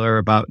Frequent Miler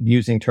about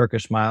using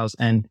Turkish miles.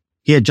 And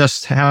he had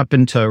just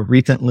happened to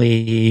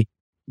recently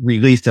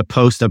release a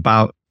post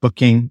about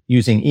booking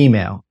using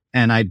email.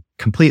 And I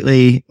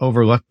completely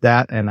overlooked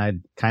that, and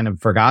I'd kind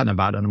of forgotten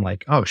about it. I'm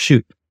like, oh,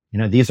 shoot.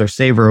 These are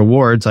Saver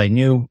Awards. I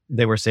knew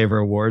they were Saver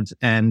Awards,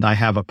 and I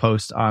have a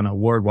post on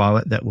Award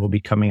Wallet that will be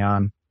coming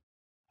on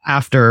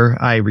after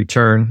I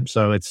return.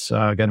 So it's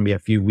going to be a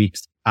few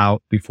weeks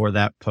out before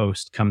that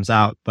post comes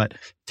out, but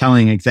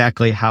telling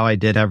exactly how I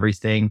did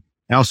everything.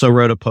 I also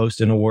wrote a post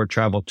in Award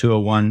Travel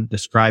 201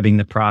 describing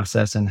the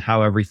process and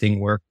how everything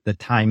worked, the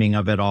timing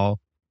of it all.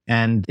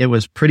 And it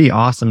was pretty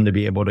awesome to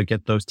be able to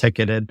get those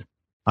ticketed.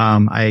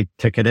 I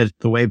ticketed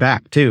the way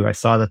back too. I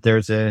saw that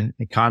there's an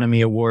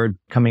economy award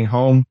coming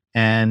home,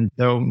 and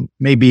there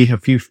may be a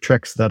few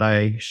tricks that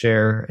I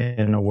share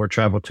in Award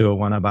Travel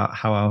 201 about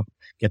how I'll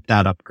get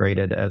that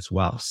upgraded as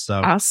well.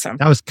 So awesome.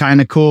 That was kind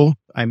of cool.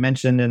 I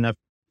mentioned in a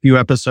few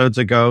episodes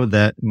ago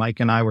that Mike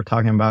and I were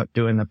talking about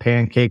doing the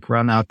pancake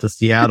run out to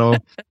Seattle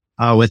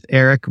with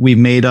Eric. We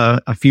made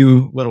a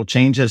few little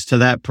changes to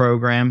that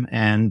program.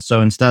 And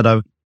so instead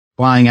of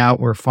flying out,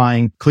 we're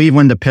flying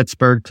Cleveland to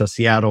Pittsburgh to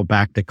Seattle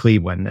back to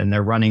Cleveland. And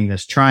they're running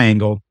this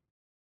triangle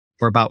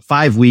for about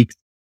 5 weeks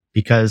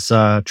because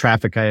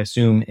traffic, I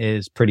assume,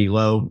 is pretty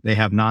low. They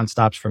have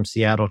nonstops from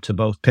Seattle to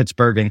both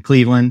Pittsburgh and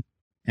Cleveland.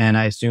 And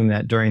I assume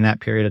that during that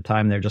period of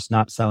time, they're just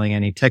not selling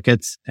any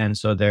tickets. And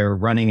so they're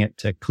running it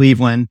to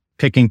Cleveland,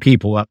 picking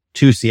people up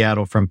to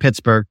Seattle from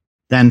Pittsburgh,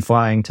 then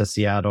flying to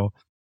Seattle.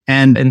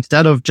 And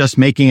instead of just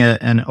making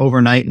an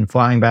overnight and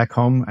flying back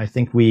home, I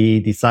think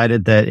we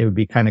decided that it would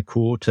be kind of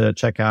cool to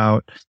check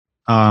out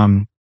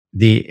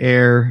the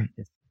Air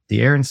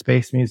and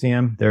Space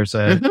Museum. There's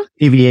a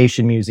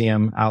aviation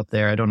museum out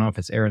there. I don't know if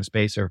it's Air and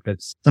Space or if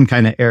it's some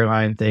kind of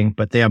airline thing,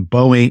 but they have the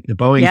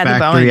Boeing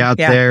factory out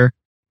there.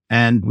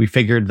 And we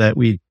figured that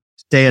we'd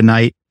stay a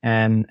night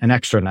and an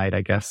extra night,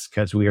 I guess,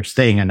 because we are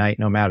staying a night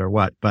no matter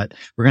what. But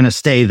we're going to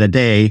stay the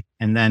day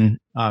and then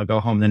go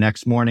home the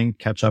next morning,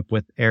 catch up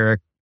with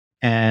Eric,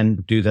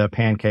 and do the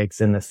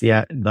pancakes in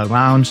the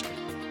lounge.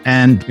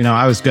 And,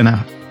 I was going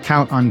to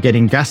count on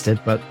getting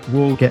guested, but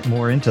we'll get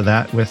more into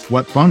that with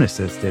what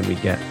bonuses did we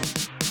get.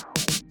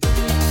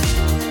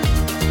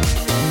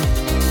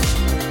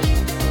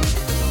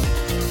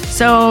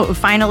 So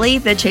finally,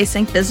 the Chase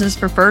Sync Business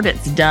Preferred,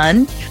 it's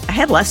done. I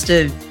had less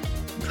to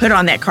put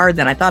on that card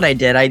than I thought I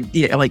did.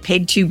 I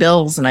paid 2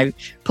 bills and I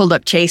pulled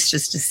up Chase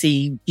just to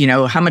see,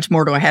 how much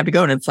more do I have to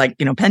go? And it's like,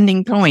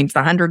 pending points,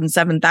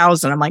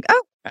 107,000. I'm like,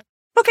 oh,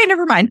 okay,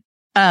 never mind.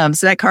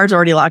 So that card's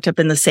already locked up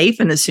in the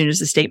safe. And as soon as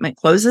the statement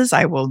closes,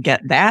 I will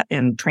get that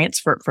and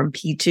transfer it from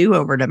P2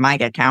 over to my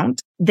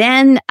account.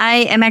 Then I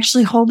am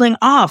actually holding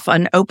off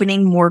on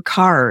opening more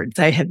cards.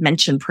 I had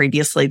mentioned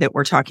previously that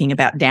we're talking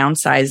about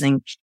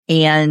downsizing,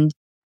 and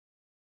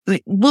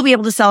we'll be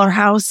able to sell our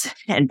house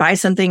and buy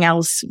something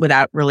else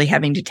without really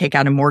having to take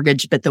out a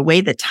mortgage. But the way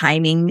the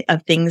timing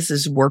of things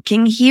is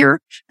working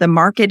here, the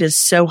market is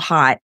so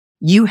hot.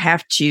 You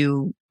have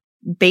to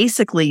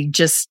basically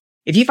just,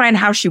 if you find a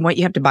house you want,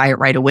 you have to buy it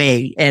right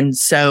away. And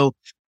so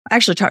I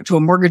actually talked to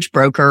a mortgage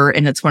broker,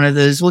 and it's one of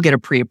those, we'll get a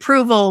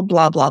pre-approval,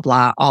 blah, blah,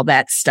 blah, all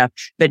that stuff.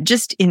 But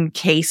just in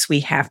case we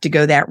have to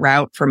go that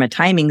route from a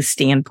timing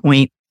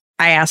standpoint,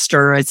 I asked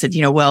her, I said,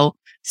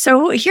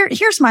 so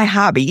here's my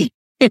hobby.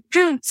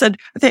 Said,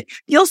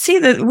 you'll see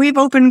that we've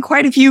opened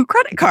quite a few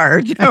credit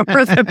cards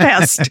over the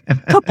past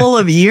couple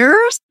of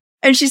years.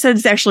 And she said,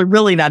 it's actually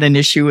really not an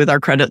issue with our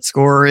credit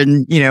score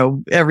and,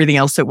 everything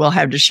else that we'll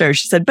have to show.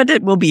 She said, but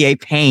it will be a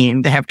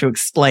pain to have to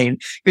explain,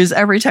 because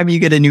every time you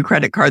get a new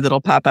credit card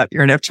that'll pop up, you're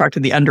going to have to talk to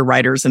the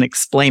underwriters and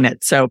explain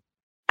it. So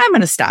I'm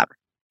going to stop.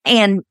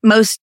 And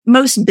most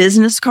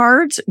business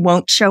cards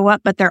won't show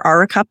up, but there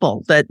are a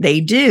couple that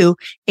they do.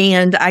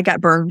 And I got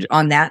burned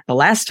on that the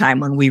last time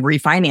when we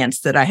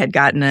refinanced, that I had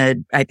gotten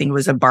I think it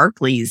was a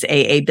Barclays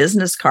AA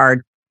business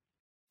card,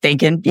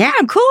 thinking, yeah,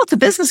 I'm cool. It's a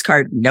business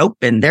card. Nope.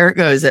 And there it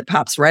goes. It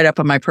pops right up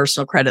on my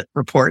personal credit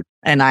report,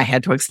 and I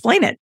had to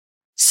explain it.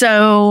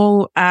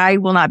 So I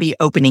will not be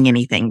opening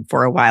anything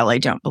for a while, I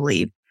don't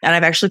believe. And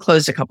I've actually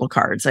closed a couple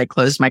cards. I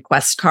closed my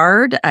Quest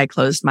card. I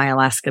closed my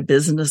Alaska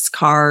business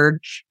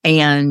card,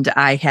 and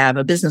I have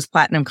a business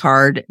platinum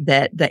card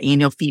that the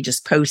annual fee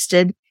just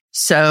posted.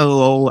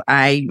 So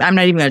I'm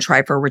not even going to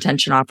try for a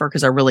retention offer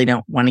because I really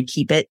don't want to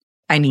keep it.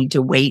 I need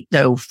to wait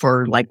though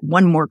for like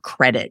one more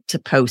credit to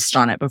post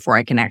on it before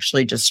I can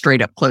actually just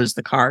straight up close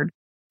the card.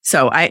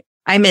 So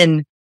I'm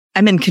in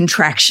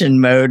contraction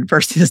mode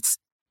versus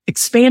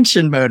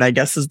expansion mode, I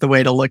guess is the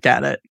way to look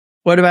at it.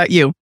 What about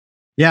you?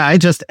 Yeah, I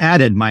just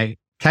added my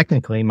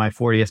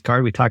 40th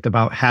card. We talked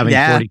about having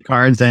 40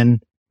 cards,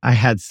 and I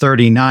had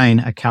 39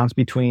 accounts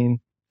between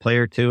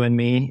Player 2 and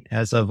me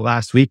as of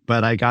last week,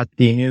 but I got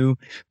the new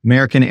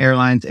American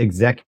Airlines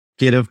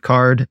executive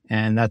card,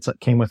 and that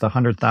came with a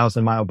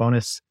 100,000 mile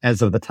bonus.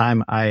 As of the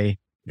time I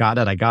got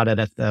it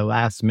at the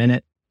last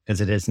minute,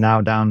 because it is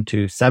now down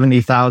to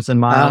 70,000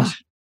 miles.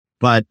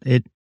 But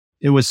it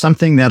was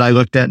something that I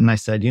looked at and I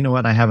said, you know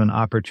what? I have an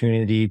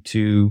opportunity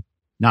to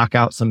knock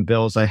out some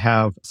bills. I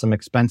have some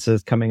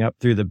expenses coming up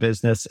through the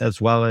business, as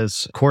well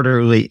as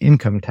quarterly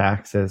income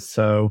taxes.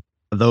 So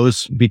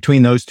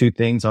between those two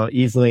things, I'll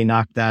easily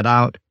knock that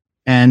out.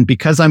 And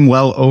because I'm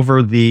well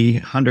over the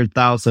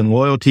 100,000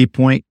 loyalty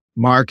point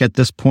mark at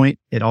this point,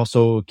 it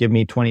also give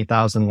me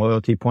 20,000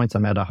 loyalty points.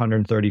 I'm at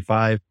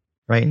 135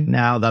 right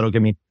now. That'll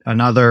give me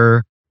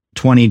another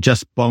 20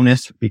 just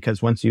bonus,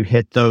 because once you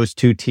hit those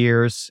two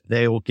tiers,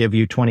 they will give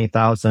you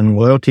 20,000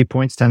 loyalty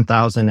points,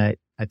 10,000 at,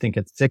 I think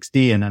it's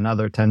 60, and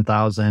another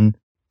 10,000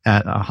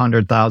 at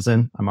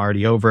 100,000. I'm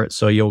already over it.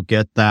 So you'll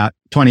get that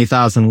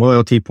 20,000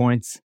 loyalty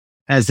points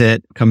as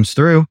it comes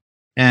through.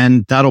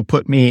 And that'll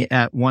put me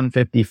at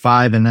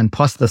 155. And then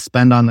plus the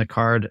spend on the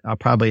card, I'll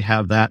probably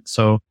have that.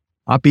 So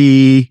I'll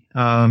be,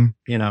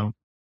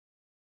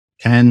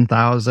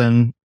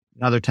 10,000,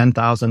 another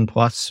 10,000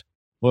 plus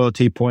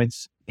loyalty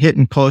points,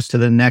 hitting close to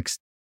the next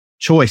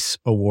choice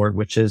award,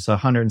 which is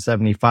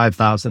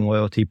 175,000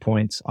 loyalty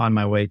points on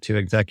my way to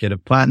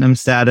executive platinum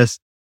status.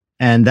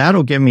 And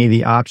that'll give me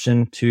the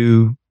option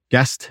to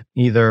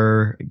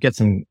either get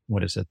some,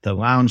 the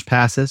lounge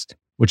passes,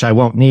 which I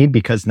won't need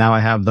because now I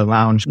have the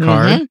lounge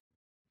card.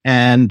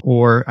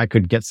 Or I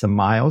could get some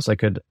miles. I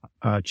could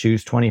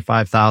choose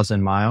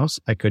 25,000 miles.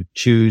 I could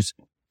choose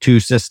 2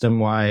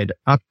 system-wide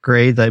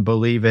upgrades, I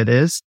believe it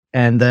is.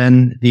 And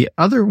then the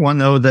other one,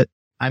 though, that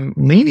I'm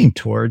leaning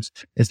towards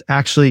is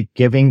actually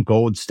giving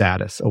gold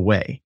status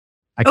away.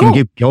 I can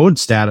give gold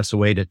status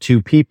away to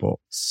 2 people.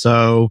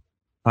 So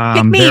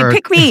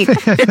pick me.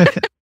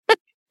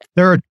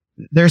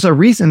 There's a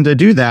reason to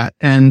do that.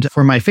 And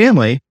for my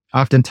family,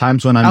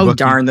 oftentimes when I'm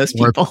darn those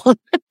people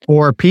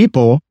or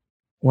people,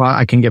 well,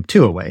 I can give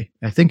 2 away.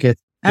 I think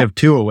give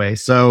 2 away.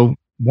 So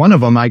one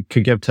of them I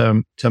could give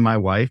to my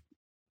wife.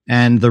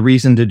 And the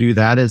reason to do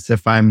that is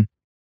if I'm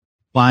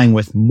flying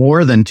with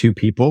more than 2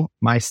 people,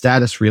 my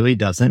status really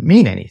doesn't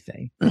mean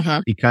anything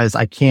because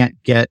I can't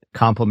get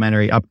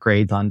complimentary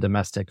upgrades on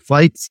domestic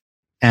flights.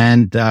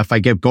 And if I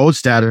give gold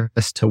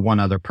status to one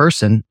other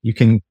person, you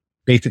can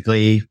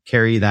basically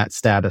carry that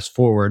status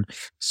forward.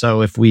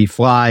 So if we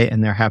fly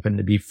and there happen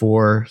to be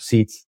 4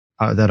 seats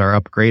that are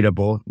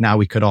upgradable, now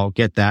we could all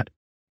get that.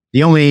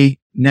 The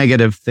only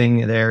negative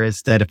thing there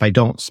is that if I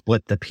don't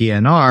split the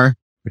PNR,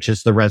 which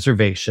is the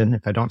reservation,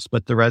 if I don't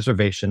split the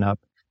reservation up,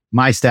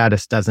 my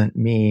status doesn't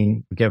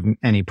mean give them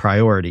any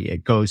priority.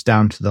 It goes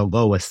down to the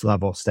lowest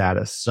level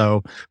status.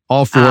 So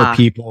all four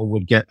people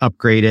would get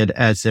upgraded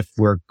as if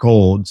we're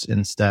golds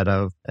instead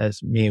of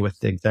as me with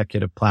the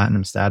executive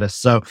platinum status.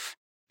 So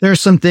there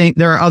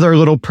are other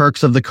little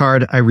perks of the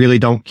card. I really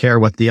don't care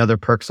what the other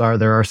perks are.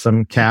 There are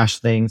some cash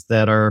things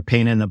that are a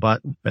pain in the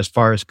butt as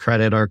far as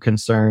credit are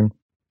concerned.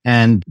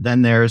 And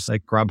then there's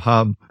like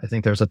Grubhub. I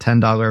think there's a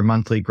 $10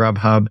 monthly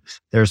Grubhub.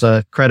 There's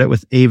a credit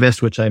with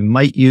Avis, which I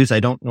might use.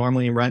 I don't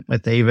normally rent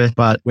with Avis,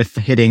 but with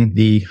hitting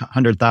the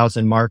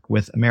 100,000 mark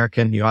with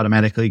American, you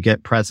automatically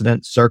get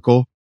President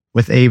Circle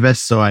with Avis.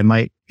 So I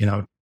might,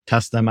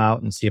 test them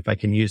out and see if I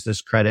can use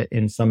this credit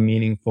in some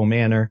meaningful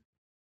manner.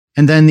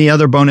 And then the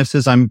other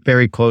bonuses, I'm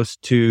very close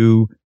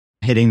to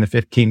hitting the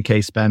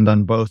 15K spend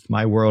on both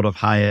my World of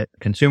Hyatt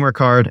consumer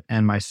card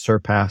and my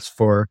Surpass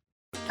for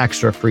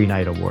extra free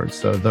night awards.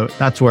 So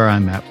that's where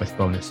I'm at with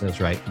bonuses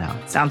right now.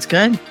 Sounds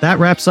good. That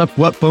wraps up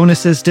what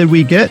bonuses did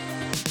we get.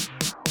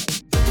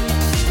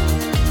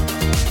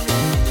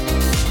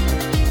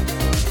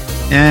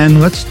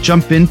 And let's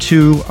jump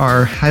into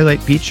our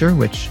highlight feature,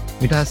 which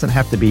doesn't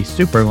have to be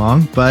super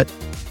long, but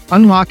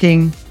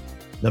unlocking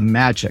the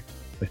magic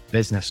with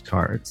business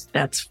cards.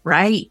 That's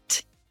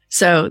right.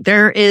 So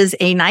there is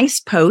a nice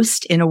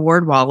post in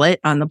Award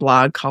Wallet on the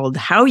blog called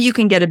How You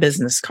Can Get a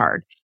Business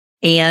Card.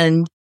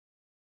 And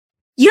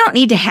you don't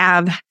need to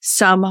have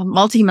some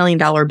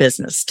multi-million-dollar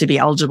business to be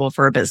eligible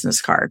for a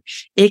business card.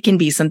 It can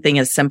be something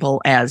as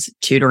simple as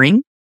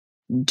tutoring,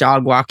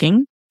 dog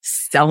walking,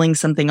 selling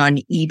something on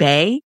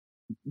eBay,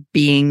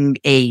 being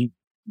a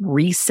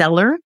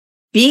reseller,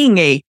 being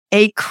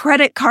a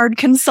credit card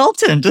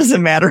consultant, as a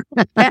matter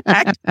of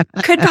fact,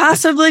 could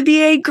possibly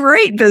be a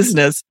great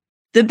business.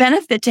 The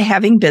benefit to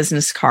having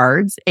business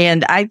cards,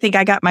 and I think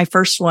I got my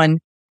first one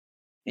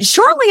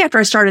shortly after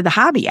I started the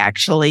hobby,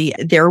 actually.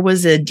 There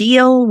was a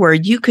deal where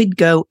you could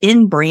go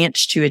in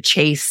branch to a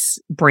Chase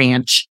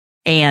branch.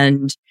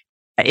 And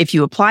if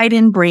you applied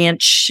in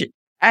branch,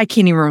 I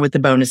can't even remember what the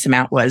bonus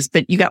amount was,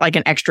 but you got like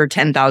an extra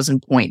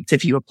 10,000 points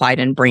if you applied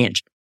in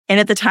branch. And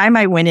at the time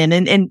I went in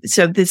and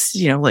so this,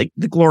 like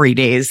the glory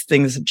days,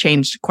 things have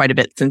changed quite a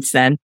bit since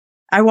then.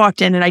 I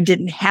walked in and I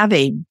didn't have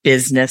a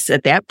business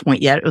at that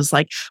point yet. It was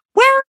like,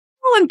 well,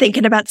 I'm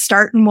thinking about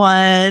starting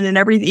one and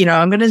everything,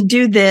 I'm going to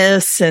do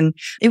this. And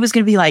it was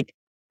going to be like,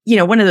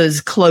 one of those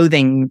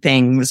clothing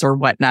things or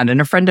whatnot.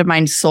 And a friend of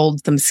mine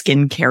sold some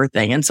skincare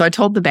thing. And so I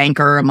told the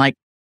banker, I'm like,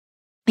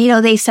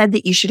 they said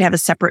that you should have a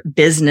separate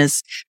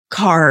business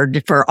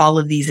card for all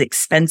of these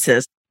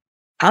expenses.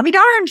 I'll be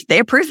darned. They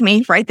approved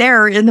me right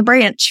there in the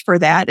branch for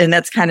that. And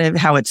that's kind of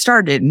how it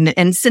started.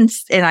 And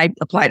I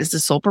applied as a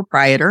sole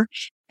proprietor.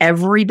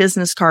 Every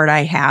business card I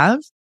have,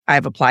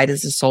 I've applied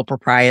as a sole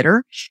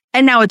proprietor.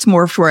 And now it's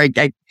more for,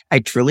 I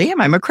truly am.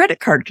 I'm a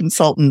credit card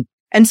consultant.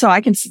 And so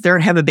I can sit there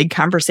and have a big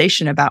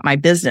conversation about my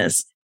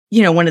business.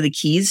 One of the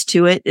keys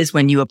to it is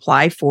when you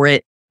apply for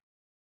it,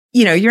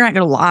 you're not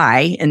going to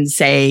lie and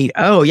say,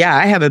 oh yeah,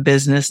 I have a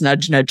business,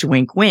 nudge, nudge,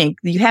 wink, wink.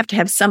 You have to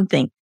have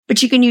something,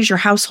 but you can use your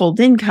household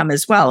income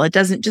as well. It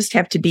doesn't just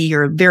have to be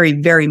your very,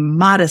 very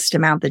modest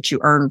amount that you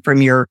earn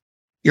from your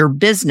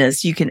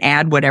business. You can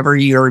add whatever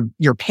your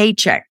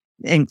paycheck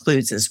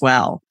includes as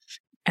well.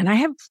 And I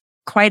have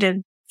quite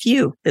a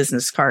few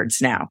business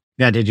cards now.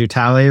 Yeah. Did you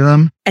tally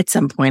them? At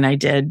some point I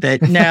did,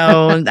 but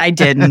no, I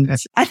didn't.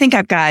 I think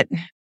I've got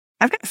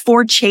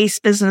 4 Chase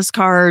business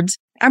cards.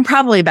 I'm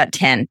probably about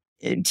 10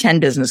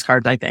 business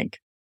cards, I think.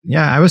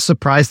 Yeah. I was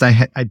surprised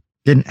I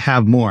didn't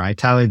have more. I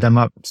tallied them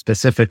up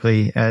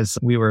specifically as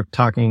we were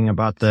talking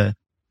about the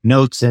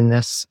notes in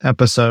this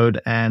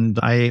episode, and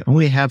I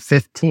only have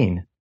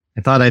 15.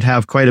 I thought I'd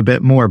have quite a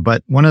bit more,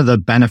 but one of the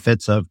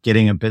benefits of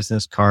getting a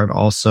business card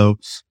also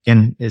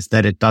is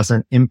that it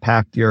doesn't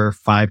impact your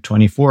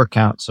 524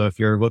 count. So if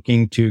you're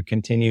looking to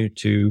continue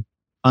to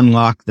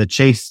unlock the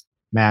Chase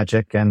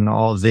magic and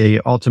all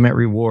the ultimate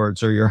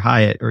rewards or your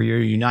Hyatt or your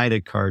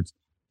United cards,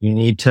 you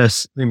need to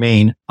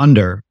remain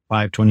under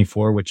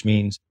 524, which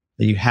means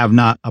that you have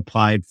not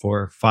applied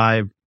for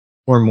 5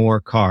 or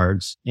more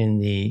cards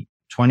in the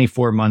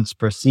 24 months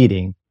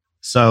preceding.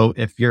 So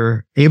if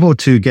you're able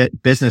to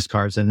get business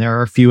cards, and there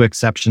are a few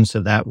exceptions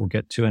to that we'll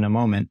get to in a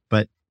moment,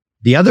 but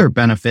the other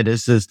benefit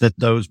is that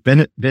those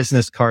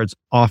business cards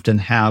often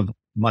have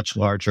much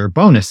larger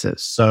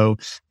bonuses. So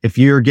if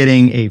you're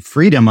getting a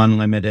Freedom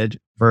Unlimited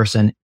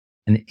versus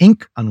an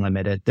Ink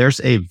Unlimited, there's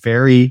a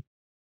very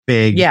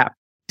big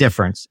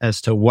difference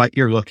as to what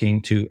you're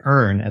looking to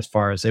earn as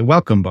far as a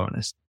welcome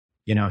bonus.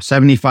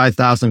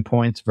 75,000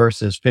 points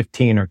versus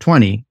 15 or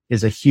 20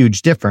 is a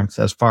huge difference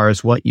as far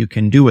as what you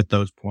can do with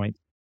those points.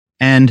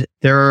 And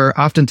there are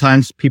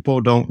oftentimes people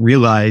don't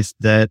realize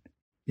that,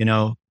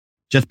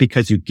 just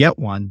because you get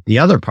one, the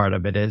other part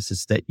of it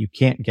is that you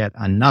can't get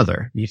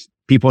another.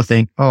 People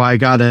think, oh, I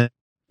got an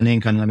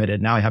Ink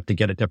Unlimited. Now I have to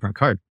get a different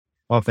card.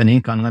 Well, if an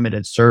Ink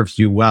Unlimited serves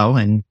you well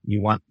and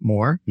you want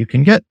more, you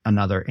can get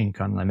another Ink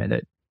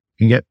Unlimited.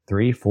 You can get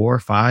 3, 4,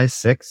 5,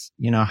 6,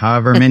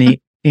 however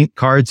many ink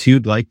cards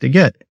you'd like to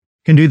get.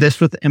 You can do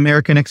this with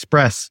American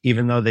Express,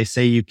 even though they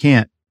say you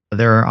can't.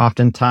 There are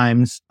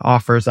oftentimes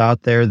offers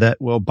out there that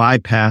will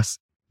bypass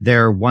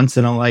their once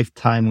in a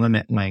lifetime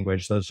limit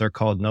language. Those are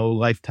called no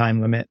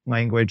lifetime limit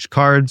language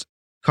card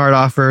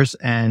offers,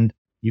 and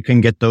you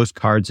can get those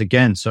cards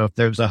again. So if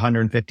there's a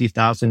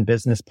 150,000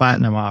 business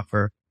platinum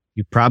offer,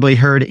 you probably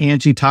heard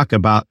Angie talk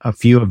about a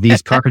few of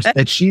these cards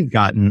that she's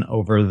gotten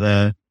over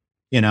the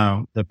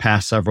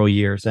past several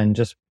years, and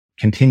just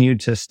continue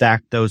to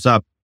stack those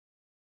up,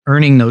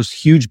 earning those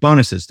huge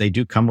bonuses. They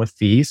do come with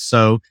fees,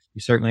 so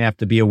you certainly have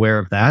to be aware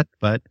of that.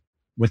 But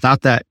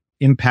without that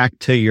impact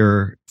to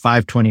your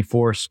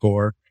 524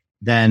 score,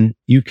 then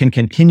you can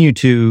continue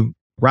to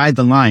ride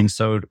the line.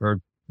 Or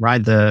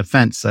ride the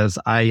fence, as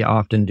I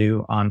often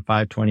do on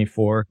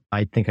 524.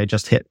 I think I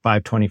just hit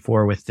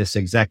 524 with this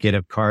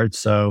executive card,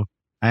 so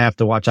I have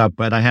to watch out.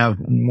 But I have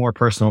more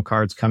personal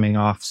cards coming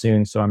off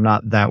soon, so I'm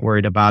not that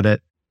worried about it.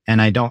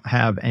 And I don't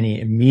have any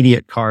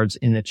immediate cards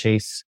in the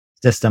Chase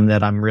system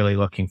that I'm really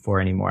looking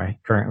for anymore. I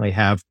currently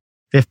have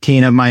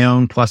 15 of my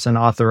own plus an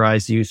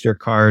authorized user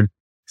card.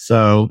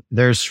 So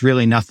there's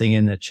really nothing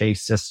in the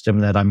Chase system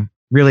that I'm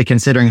really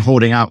considering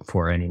holding out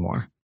for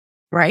anymore.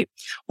 Right.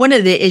 One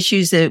of the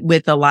issues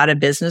with a lot of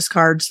business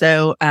cards,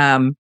 though,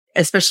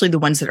 especially the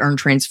ones that earn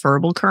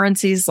transferable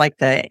currencies, like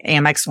the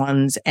Amex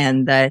ones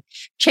and the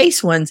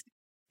Chase ones,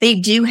 they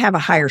do have a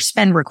higher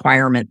spend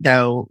requirement,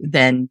 though,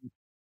 than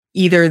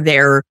either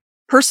their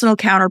personal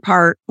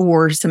counterpart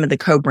or some of the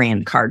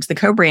co-brand cards. The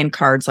co-brand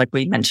cards, like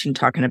we mentioned,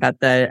 talking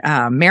about the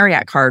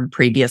Marriott card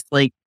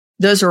previously,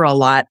 those are a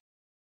lot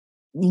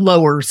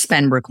lower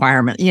spend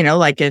requirement.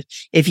 Like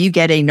if you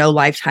get a no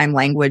lifetime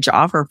language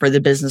offer for the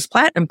business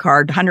platinum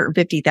card,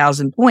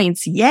 150,000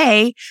 points,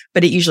 yay,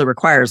 but it usually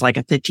requires like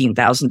a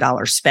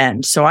 $15,000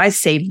 spend. So I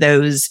save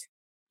those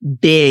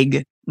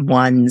big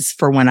ones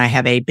for when I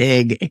have a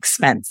big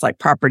expense like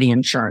property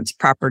insurance,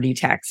 property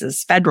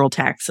taxes, federal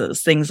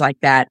taxes, things like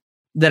that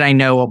I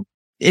know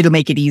it'll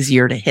make it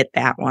easier to hit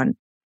that one.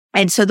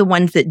 And so the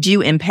ones that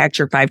do impact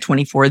your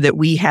 524 that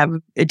we have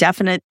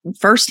definite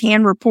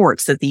firsthand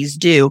reports that these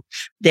do,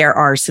 there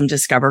are some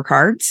Discover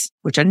cards,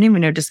 which I didn't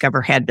even know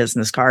Discover had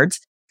business cards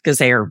because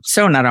they are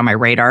so not on my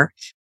radar.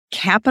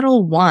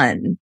 Capital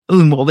One.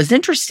 And what was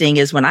interesting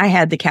is when I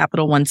had the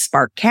Capital One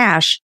Spark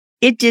Cash,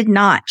 it did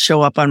not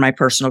show up on my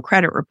personal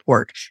credit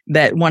report.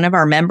 But one of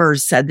our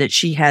members said that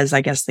she has,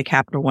 I guess, the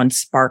Capital One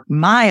Spark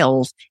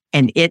Miles,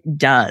 and it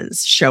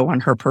does show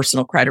on her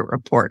personal credit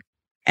report.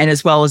 And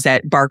as well as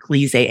that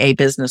Barclays AA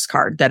business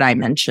card that I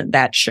mentioned,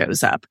 that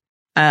shows up.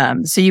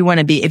 So you want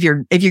to be, if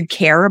you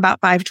care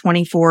about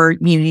 524, you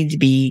need to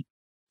be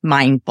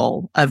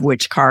mindful of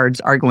which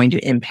cards are going to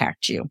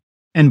impact you.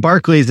 And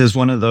Barclays is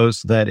one of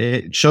those that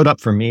it showed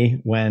up for me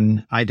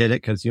when I did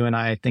it, because you and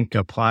I think,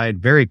 applied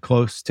very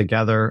close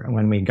together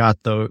when we got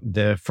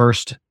the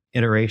first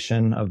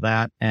iteration of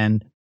that.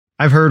 And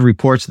I've heard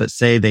reports that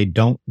say they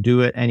don't do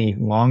it any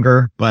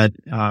longer, but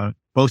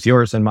both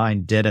yours and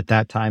mine did at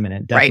that time. And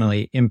it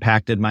definitely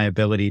impacted my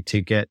ability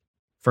to get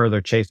further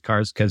Chase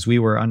cards, because we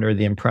were under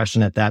the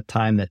impression at that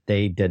time that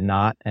they did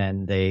not.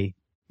 And they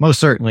most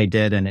certainly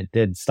did. And it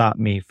did stop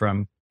me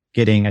from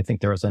getting, I think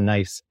there was a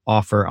nice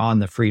offer on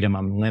the Freedom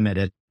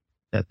Unlimited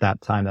at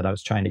that time that I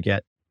was trying to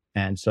get.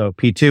 And so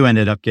P2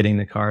 ended up getting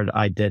the card.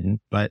 I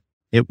didn't, but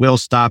it will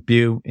stop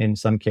you in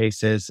some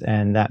cases.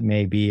 And that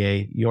may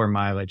be your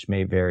mileage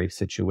may vary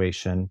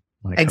situation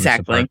when it comes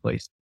to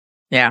Barclays.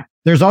 Yeah.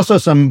 There's also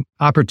some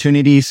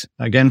opportunities,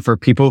 again, for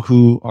people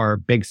who are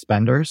big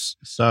spenders.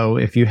 So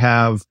if you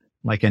have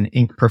like an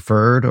Ink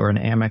Preferred or an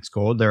Amex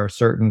Gold, there are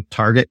certain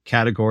target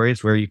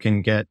categories where you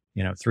can get,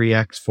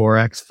 3x,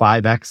 4x,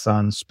 5x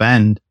on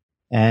spend.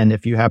 And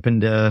if you happen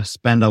to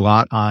spend a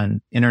lot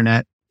on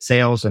internet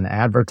sales and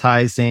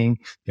advertising,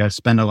 you got to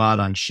spend a lot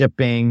on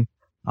shipping,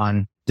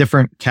 on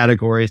different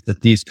categories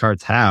that these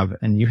cards have,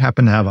 and you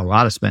happen to have a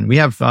lot of spend. We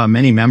have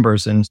many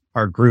members in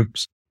our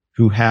groups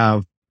who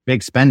have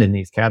big spend in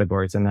these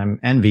categories. And I'm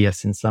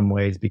envious in some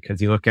ways,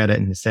 because you look at it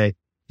and you say,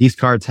 these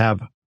cards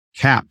have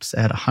caps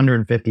at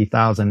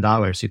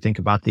 $150,000. You think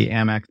about the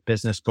Amex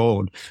Business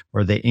Gold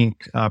or the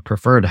Ink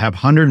Preferred have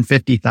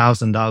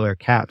 $150,000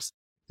 caps.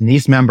 And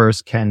these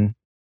members can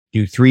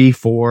do 3,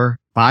 4,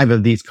 5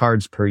 of these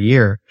cards per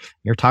year.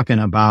 You're talking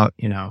about,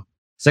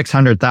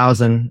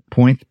 600,000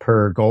 points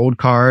per gold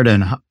card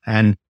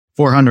and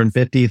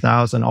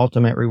 450,000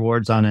 ultimate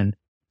rewards on an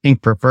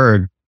Ink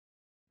Preferred.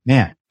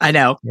 Man, I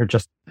know. You're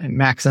just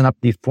maxing up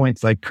these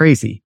points like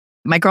crazy.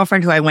 My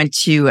girlfriend who I went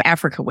to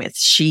Africa with,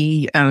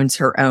 she owns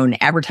her own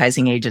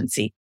advertising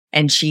agency,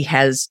 and she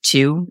has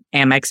 2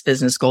 Amex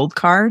Business Gold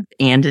card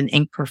and an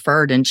Ink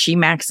Preferred, and she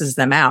maxes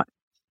them out.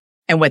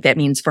 And what that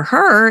means for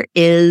her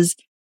is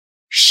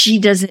she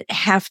doesn't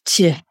have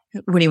to,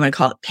 what do you want to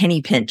call it?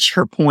 Penny pinch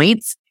her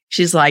points.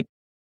 She's like,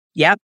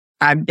 yep,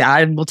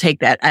 I will take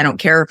that. I don't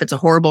care if it's a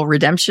horrible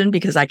redemption,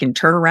 because I can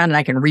turn around and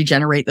I can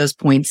regenerate those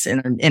points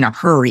in a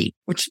hurry,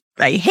 which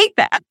I hate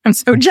that. I'm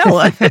so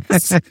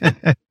jealous.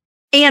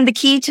 And the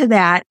key to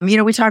that,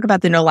 we talk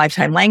about the no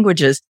lifetime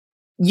languages.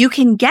 you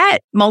can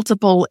get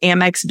multiple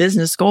Amex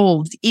Business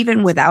Gold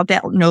even without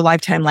that no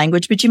lifetime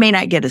language, but you may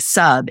not get a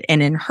sub.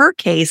 And in her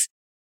case,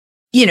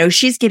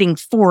 she's getting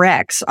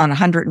 4X on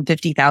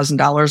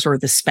 $150,000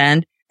 worth of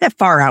spend. That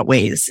far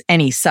outweighs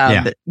any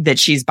sub that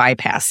she's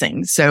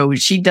bypassing. So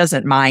she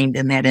doesn't mind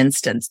in that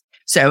instance.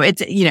 So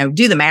it's,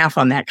 do the math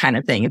on that kind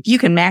of thing. If you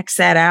can max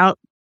that out,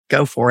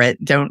 go for it.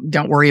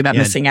 Don't worry about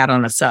missing out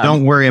on a sub.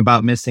 Don't worry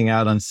about missing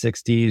out on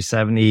 60,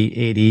 70,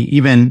 80,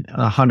 even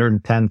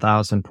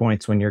 110,000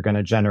 points when you're going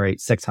to generate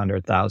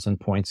 600,000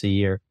 points a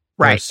year.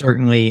 Right. There are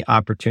certainly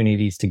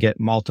opportunities to get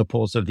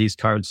multiples of these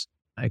cards.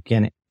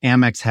 Again,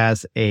 Amex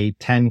has a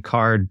 10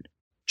 card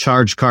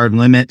charge card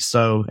limit.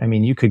 So,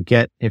 you could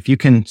get, if you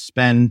can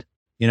spend,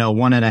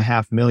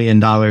 $1.5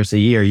 million a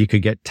year, you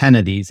could get 10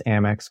 of these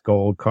Amex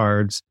Gold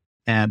cards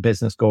and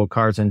Business Gold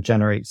cards and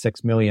generate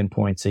 6 million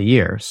points a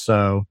year.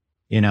 So,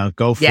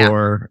 go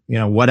for,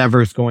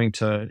 whatever's going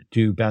to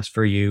do best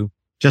for you.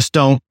 Just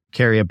don't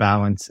carry a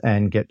balance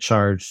and get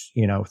charged,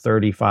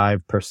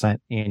 35%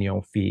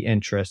 annual fee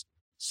interest.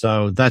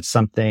 So that's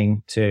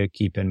something to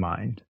keep in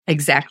mind.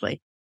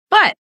 Exactly.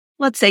 But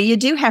let's say you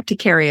do have to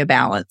carry a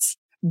balance.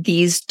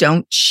 These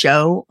don't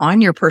show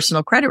on your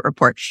personal credit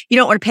report. You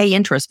don't want to pay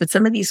interest, but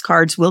some of these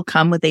cards will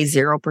come with a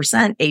 0%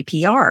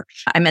 APR.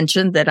 I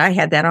mentioned that I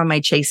had that on my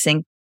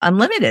Chasing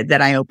Unlimited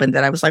that I opened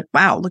that I was like,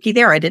 wow, looky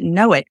there. I didn't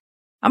know it.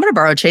 I'm going to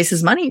borrow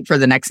Chase's money for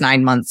the next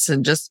 9 months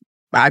and just,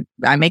 I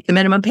make the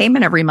minimum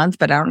payment every month,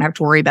 but I don't have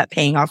to worry about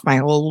paying off my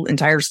whole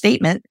entire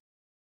statement.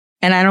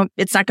 And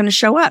it's not going to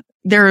show up.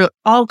 There are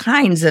all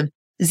kinds of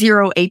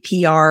 0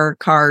 APR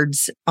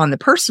cards on the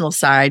personal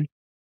side,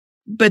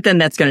 but then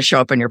that's going to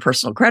show up on your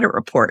personal credit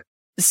report.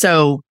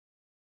 So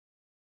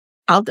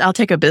I'll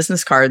take a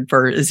business card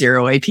for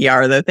 0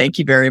 APR though. Thank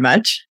you very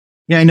much.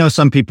 Yeah, I know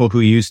some people who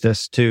use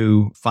this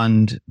to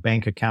fund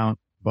bank account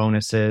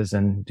bonuses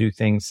and do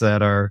things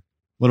that are a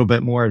little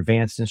bit more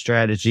advanced in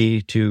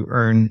strategy to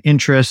earn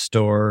interest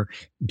or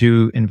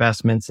do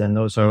investments. And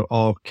those are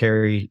all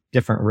carry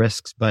different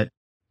risks, but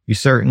you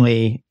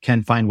certainly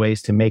can find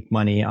ways to make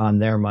money on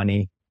their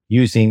money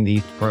using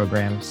these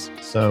programs.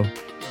 So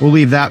we'll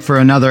leave that for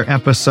another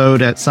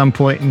episode at some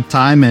point in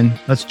time, and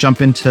let's jump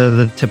into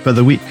the tip of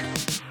the week.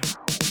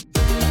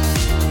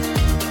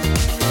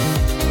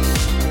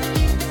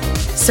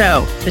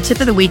 So the tip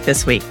of the week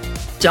this week,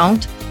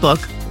 don't book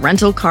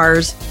rental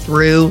cars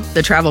through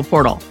the travel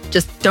portal.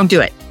 Just don't do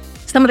it.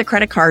 Some of the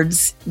credit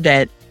cards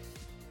that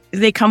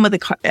they come with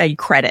a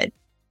credit,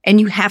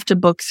 and you have to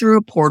book through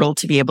a portal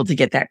to be able to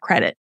get that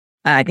credit.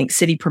 I think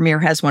City Premier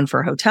has one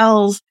for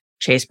hotels.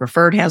 Chase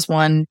Preferred has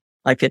one,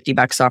 like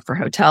 $50 off for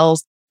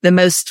hotels. The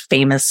most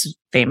famous,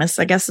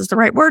 I guess is the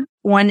right word,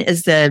 one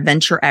is the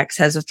Venture X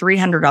has a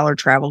 $300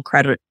 travel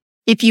credit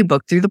if you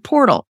book through the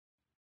portal.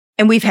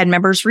 And we've had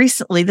members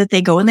recently that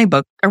they go and they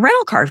book a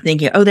rental car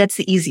thinking, oh, that's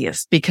the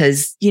easiest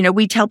because,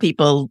 we tell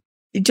people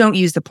don't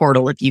use the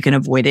portal if you can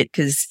avoid it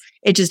because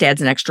it just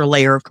adds an extra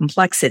layer of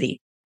complexity.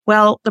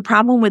 Well, the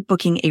problem with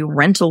booking a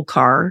rental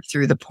car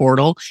through the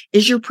portal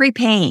is you're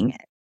prepaying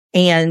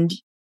and,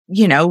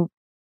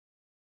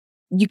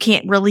 you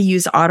can't really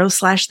use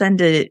AutoSlash then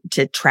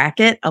to track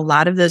it. A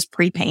lot of those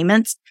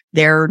prepayments,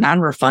 they're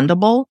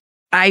non-refundable.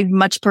 I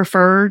much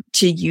prefer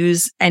to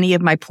use any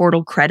of my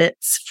portal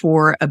credits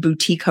for a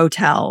boutique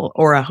hotel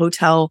or a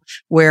hotel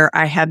where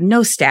I have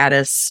no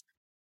status.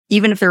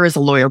 Even if there is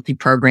a loyalty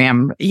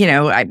program,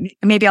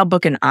 maybe I'll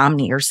book an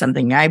Omni or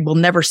something. I will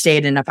never stay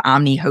at enough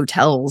Omni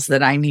hotels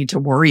that I need to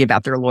worry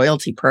about their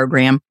loyalty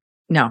program.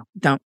 No,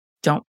 don't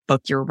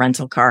book your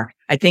rental car.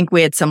 I think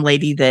we had some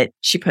lady that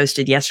she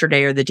posted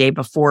yesterday or the day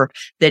before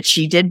that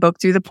she did book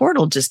through the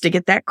portal just to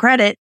get that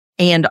credit.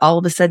 And all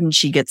of a sudden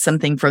she gets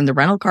something from the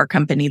rental car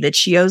company that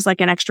she owes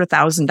like an extra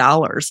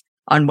 $1,000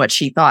 on what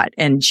she thought.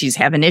 And she's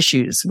having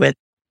issues with,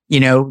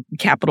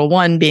 Capital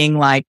One being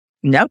like,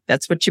 nope,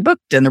 that's what you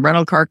booked. And the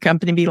rental car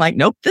company be like,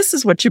 nope, this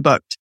is what you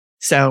booked.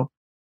 So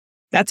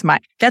that's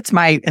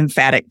my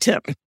emphatic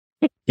tip.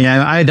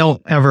 Yeah, I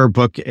don't ever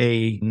book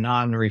a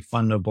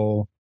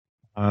non-refundable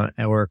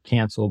or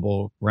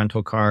cancelable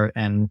rental car.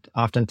 And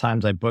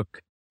oftentimes I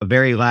book a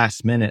very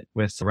last minute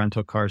with the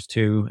rental cars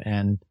too.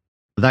 And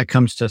that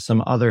comes to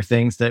some other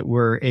things that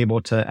we're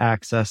able to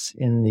access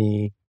in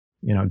the,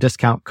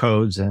 discount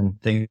codes and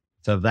things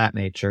of that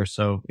nature.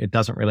 So it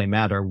doesn't really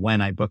matter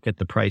when I book it,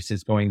 the price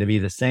is going to be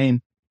the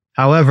same.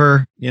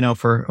 However,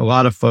 for a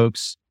lot of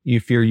folks,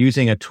 if you're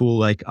using a tool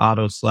like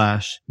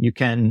AutoSlash, you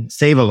can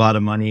save a lot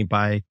of money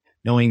by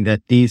knowing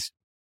that these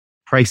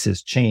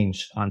prices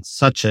change on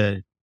such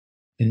a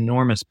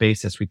enormous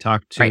basis. We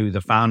talked to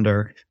the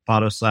founder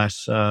of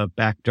AutoSlash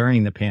back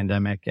during the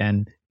pandemic,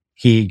 and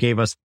he gave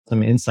us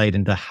some insight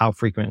into how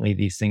frequently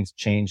these things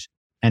change,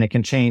 and it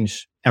can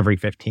change every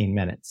 15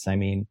 minutes.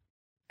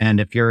 And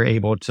if you're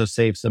able to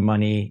save some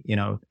money,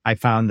 I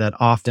found that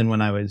often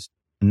when I was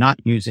not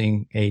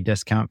using a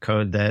discount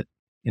code that,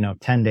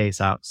 10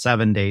 days out,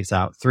 7 days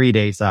out, 3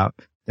 days out,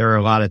 there are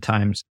a lot of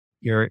times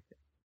you're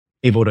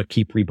able to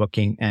keep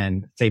rebooking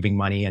and saving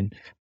money. And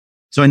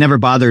So it never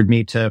bothered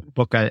me to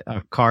book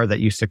a car that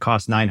used to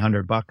cost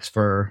 $900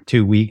 for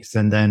 2 weeks.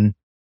 And then,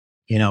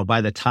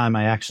 by the time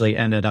I actually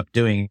ended up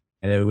doing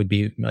it, it would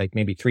be like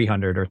maybe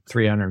 300 or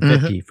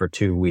 350 for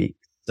 2 weeks.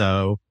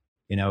 So,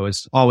 it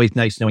was always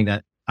nice knowing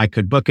that I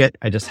could book it.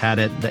 I just had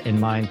it in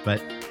mind,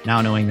 but now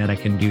knowing that I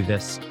can do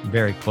this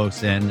very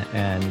close in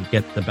and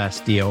get the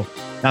best deal,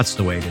 that's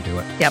the way to do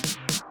it. Yep.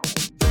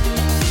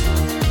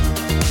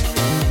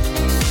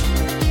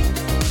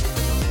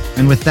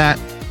 And with that,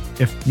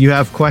 if you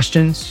have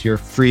questions, you're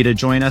free to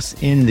join us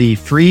in the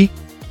free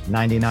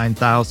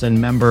 99,000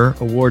 member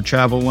Award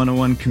Travel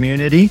 101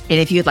 community. And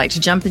if you'd like to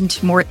jump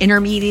into more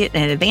intermediate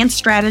and advanced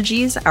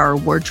strategies, our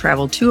Award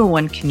Travel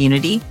 201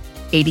 community,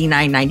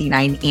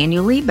 $89.99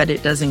 annually, but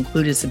it does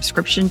include a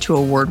subscription to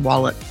Award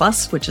Wallet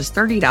Plus, which is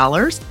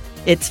 $30.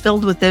 It's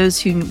filled with those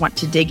who want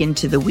to dig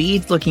into the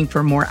weeds looking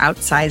for more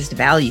outsized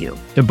value.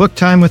 To book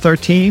time with our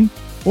team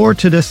or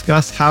to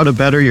discuss how to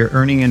better your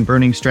earning and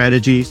burning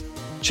strategies,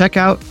 check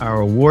out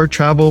our Award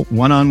Travel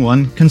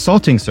one-on-one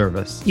consulting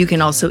service. You can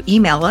also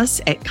email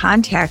us at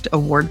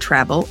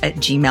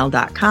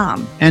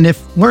contactawardtravel@gmail.com. And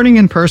if learning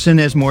in person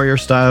is more your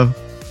style,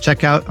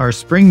 check out our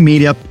spring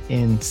meetup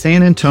in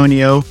San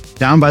Antonio,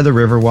 down by the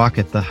Riverwalk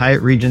at the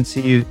Hyatt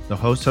Regency, the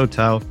host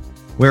hotel,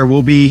 where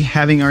we'll be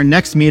having our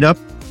next meetup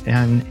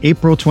on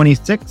April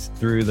 26th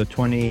through the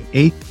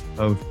 28th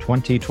of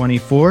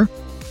 2024.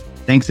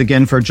 Thanks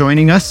again for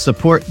joining us.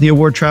 Support the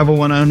Award Travel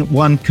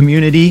 101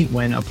 community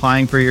when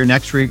applying for your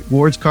next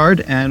rewards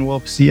card, and we'll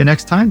see you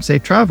next time.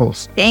 Safe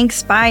travels.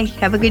 Thanks. Bye.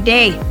 Have a good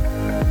day.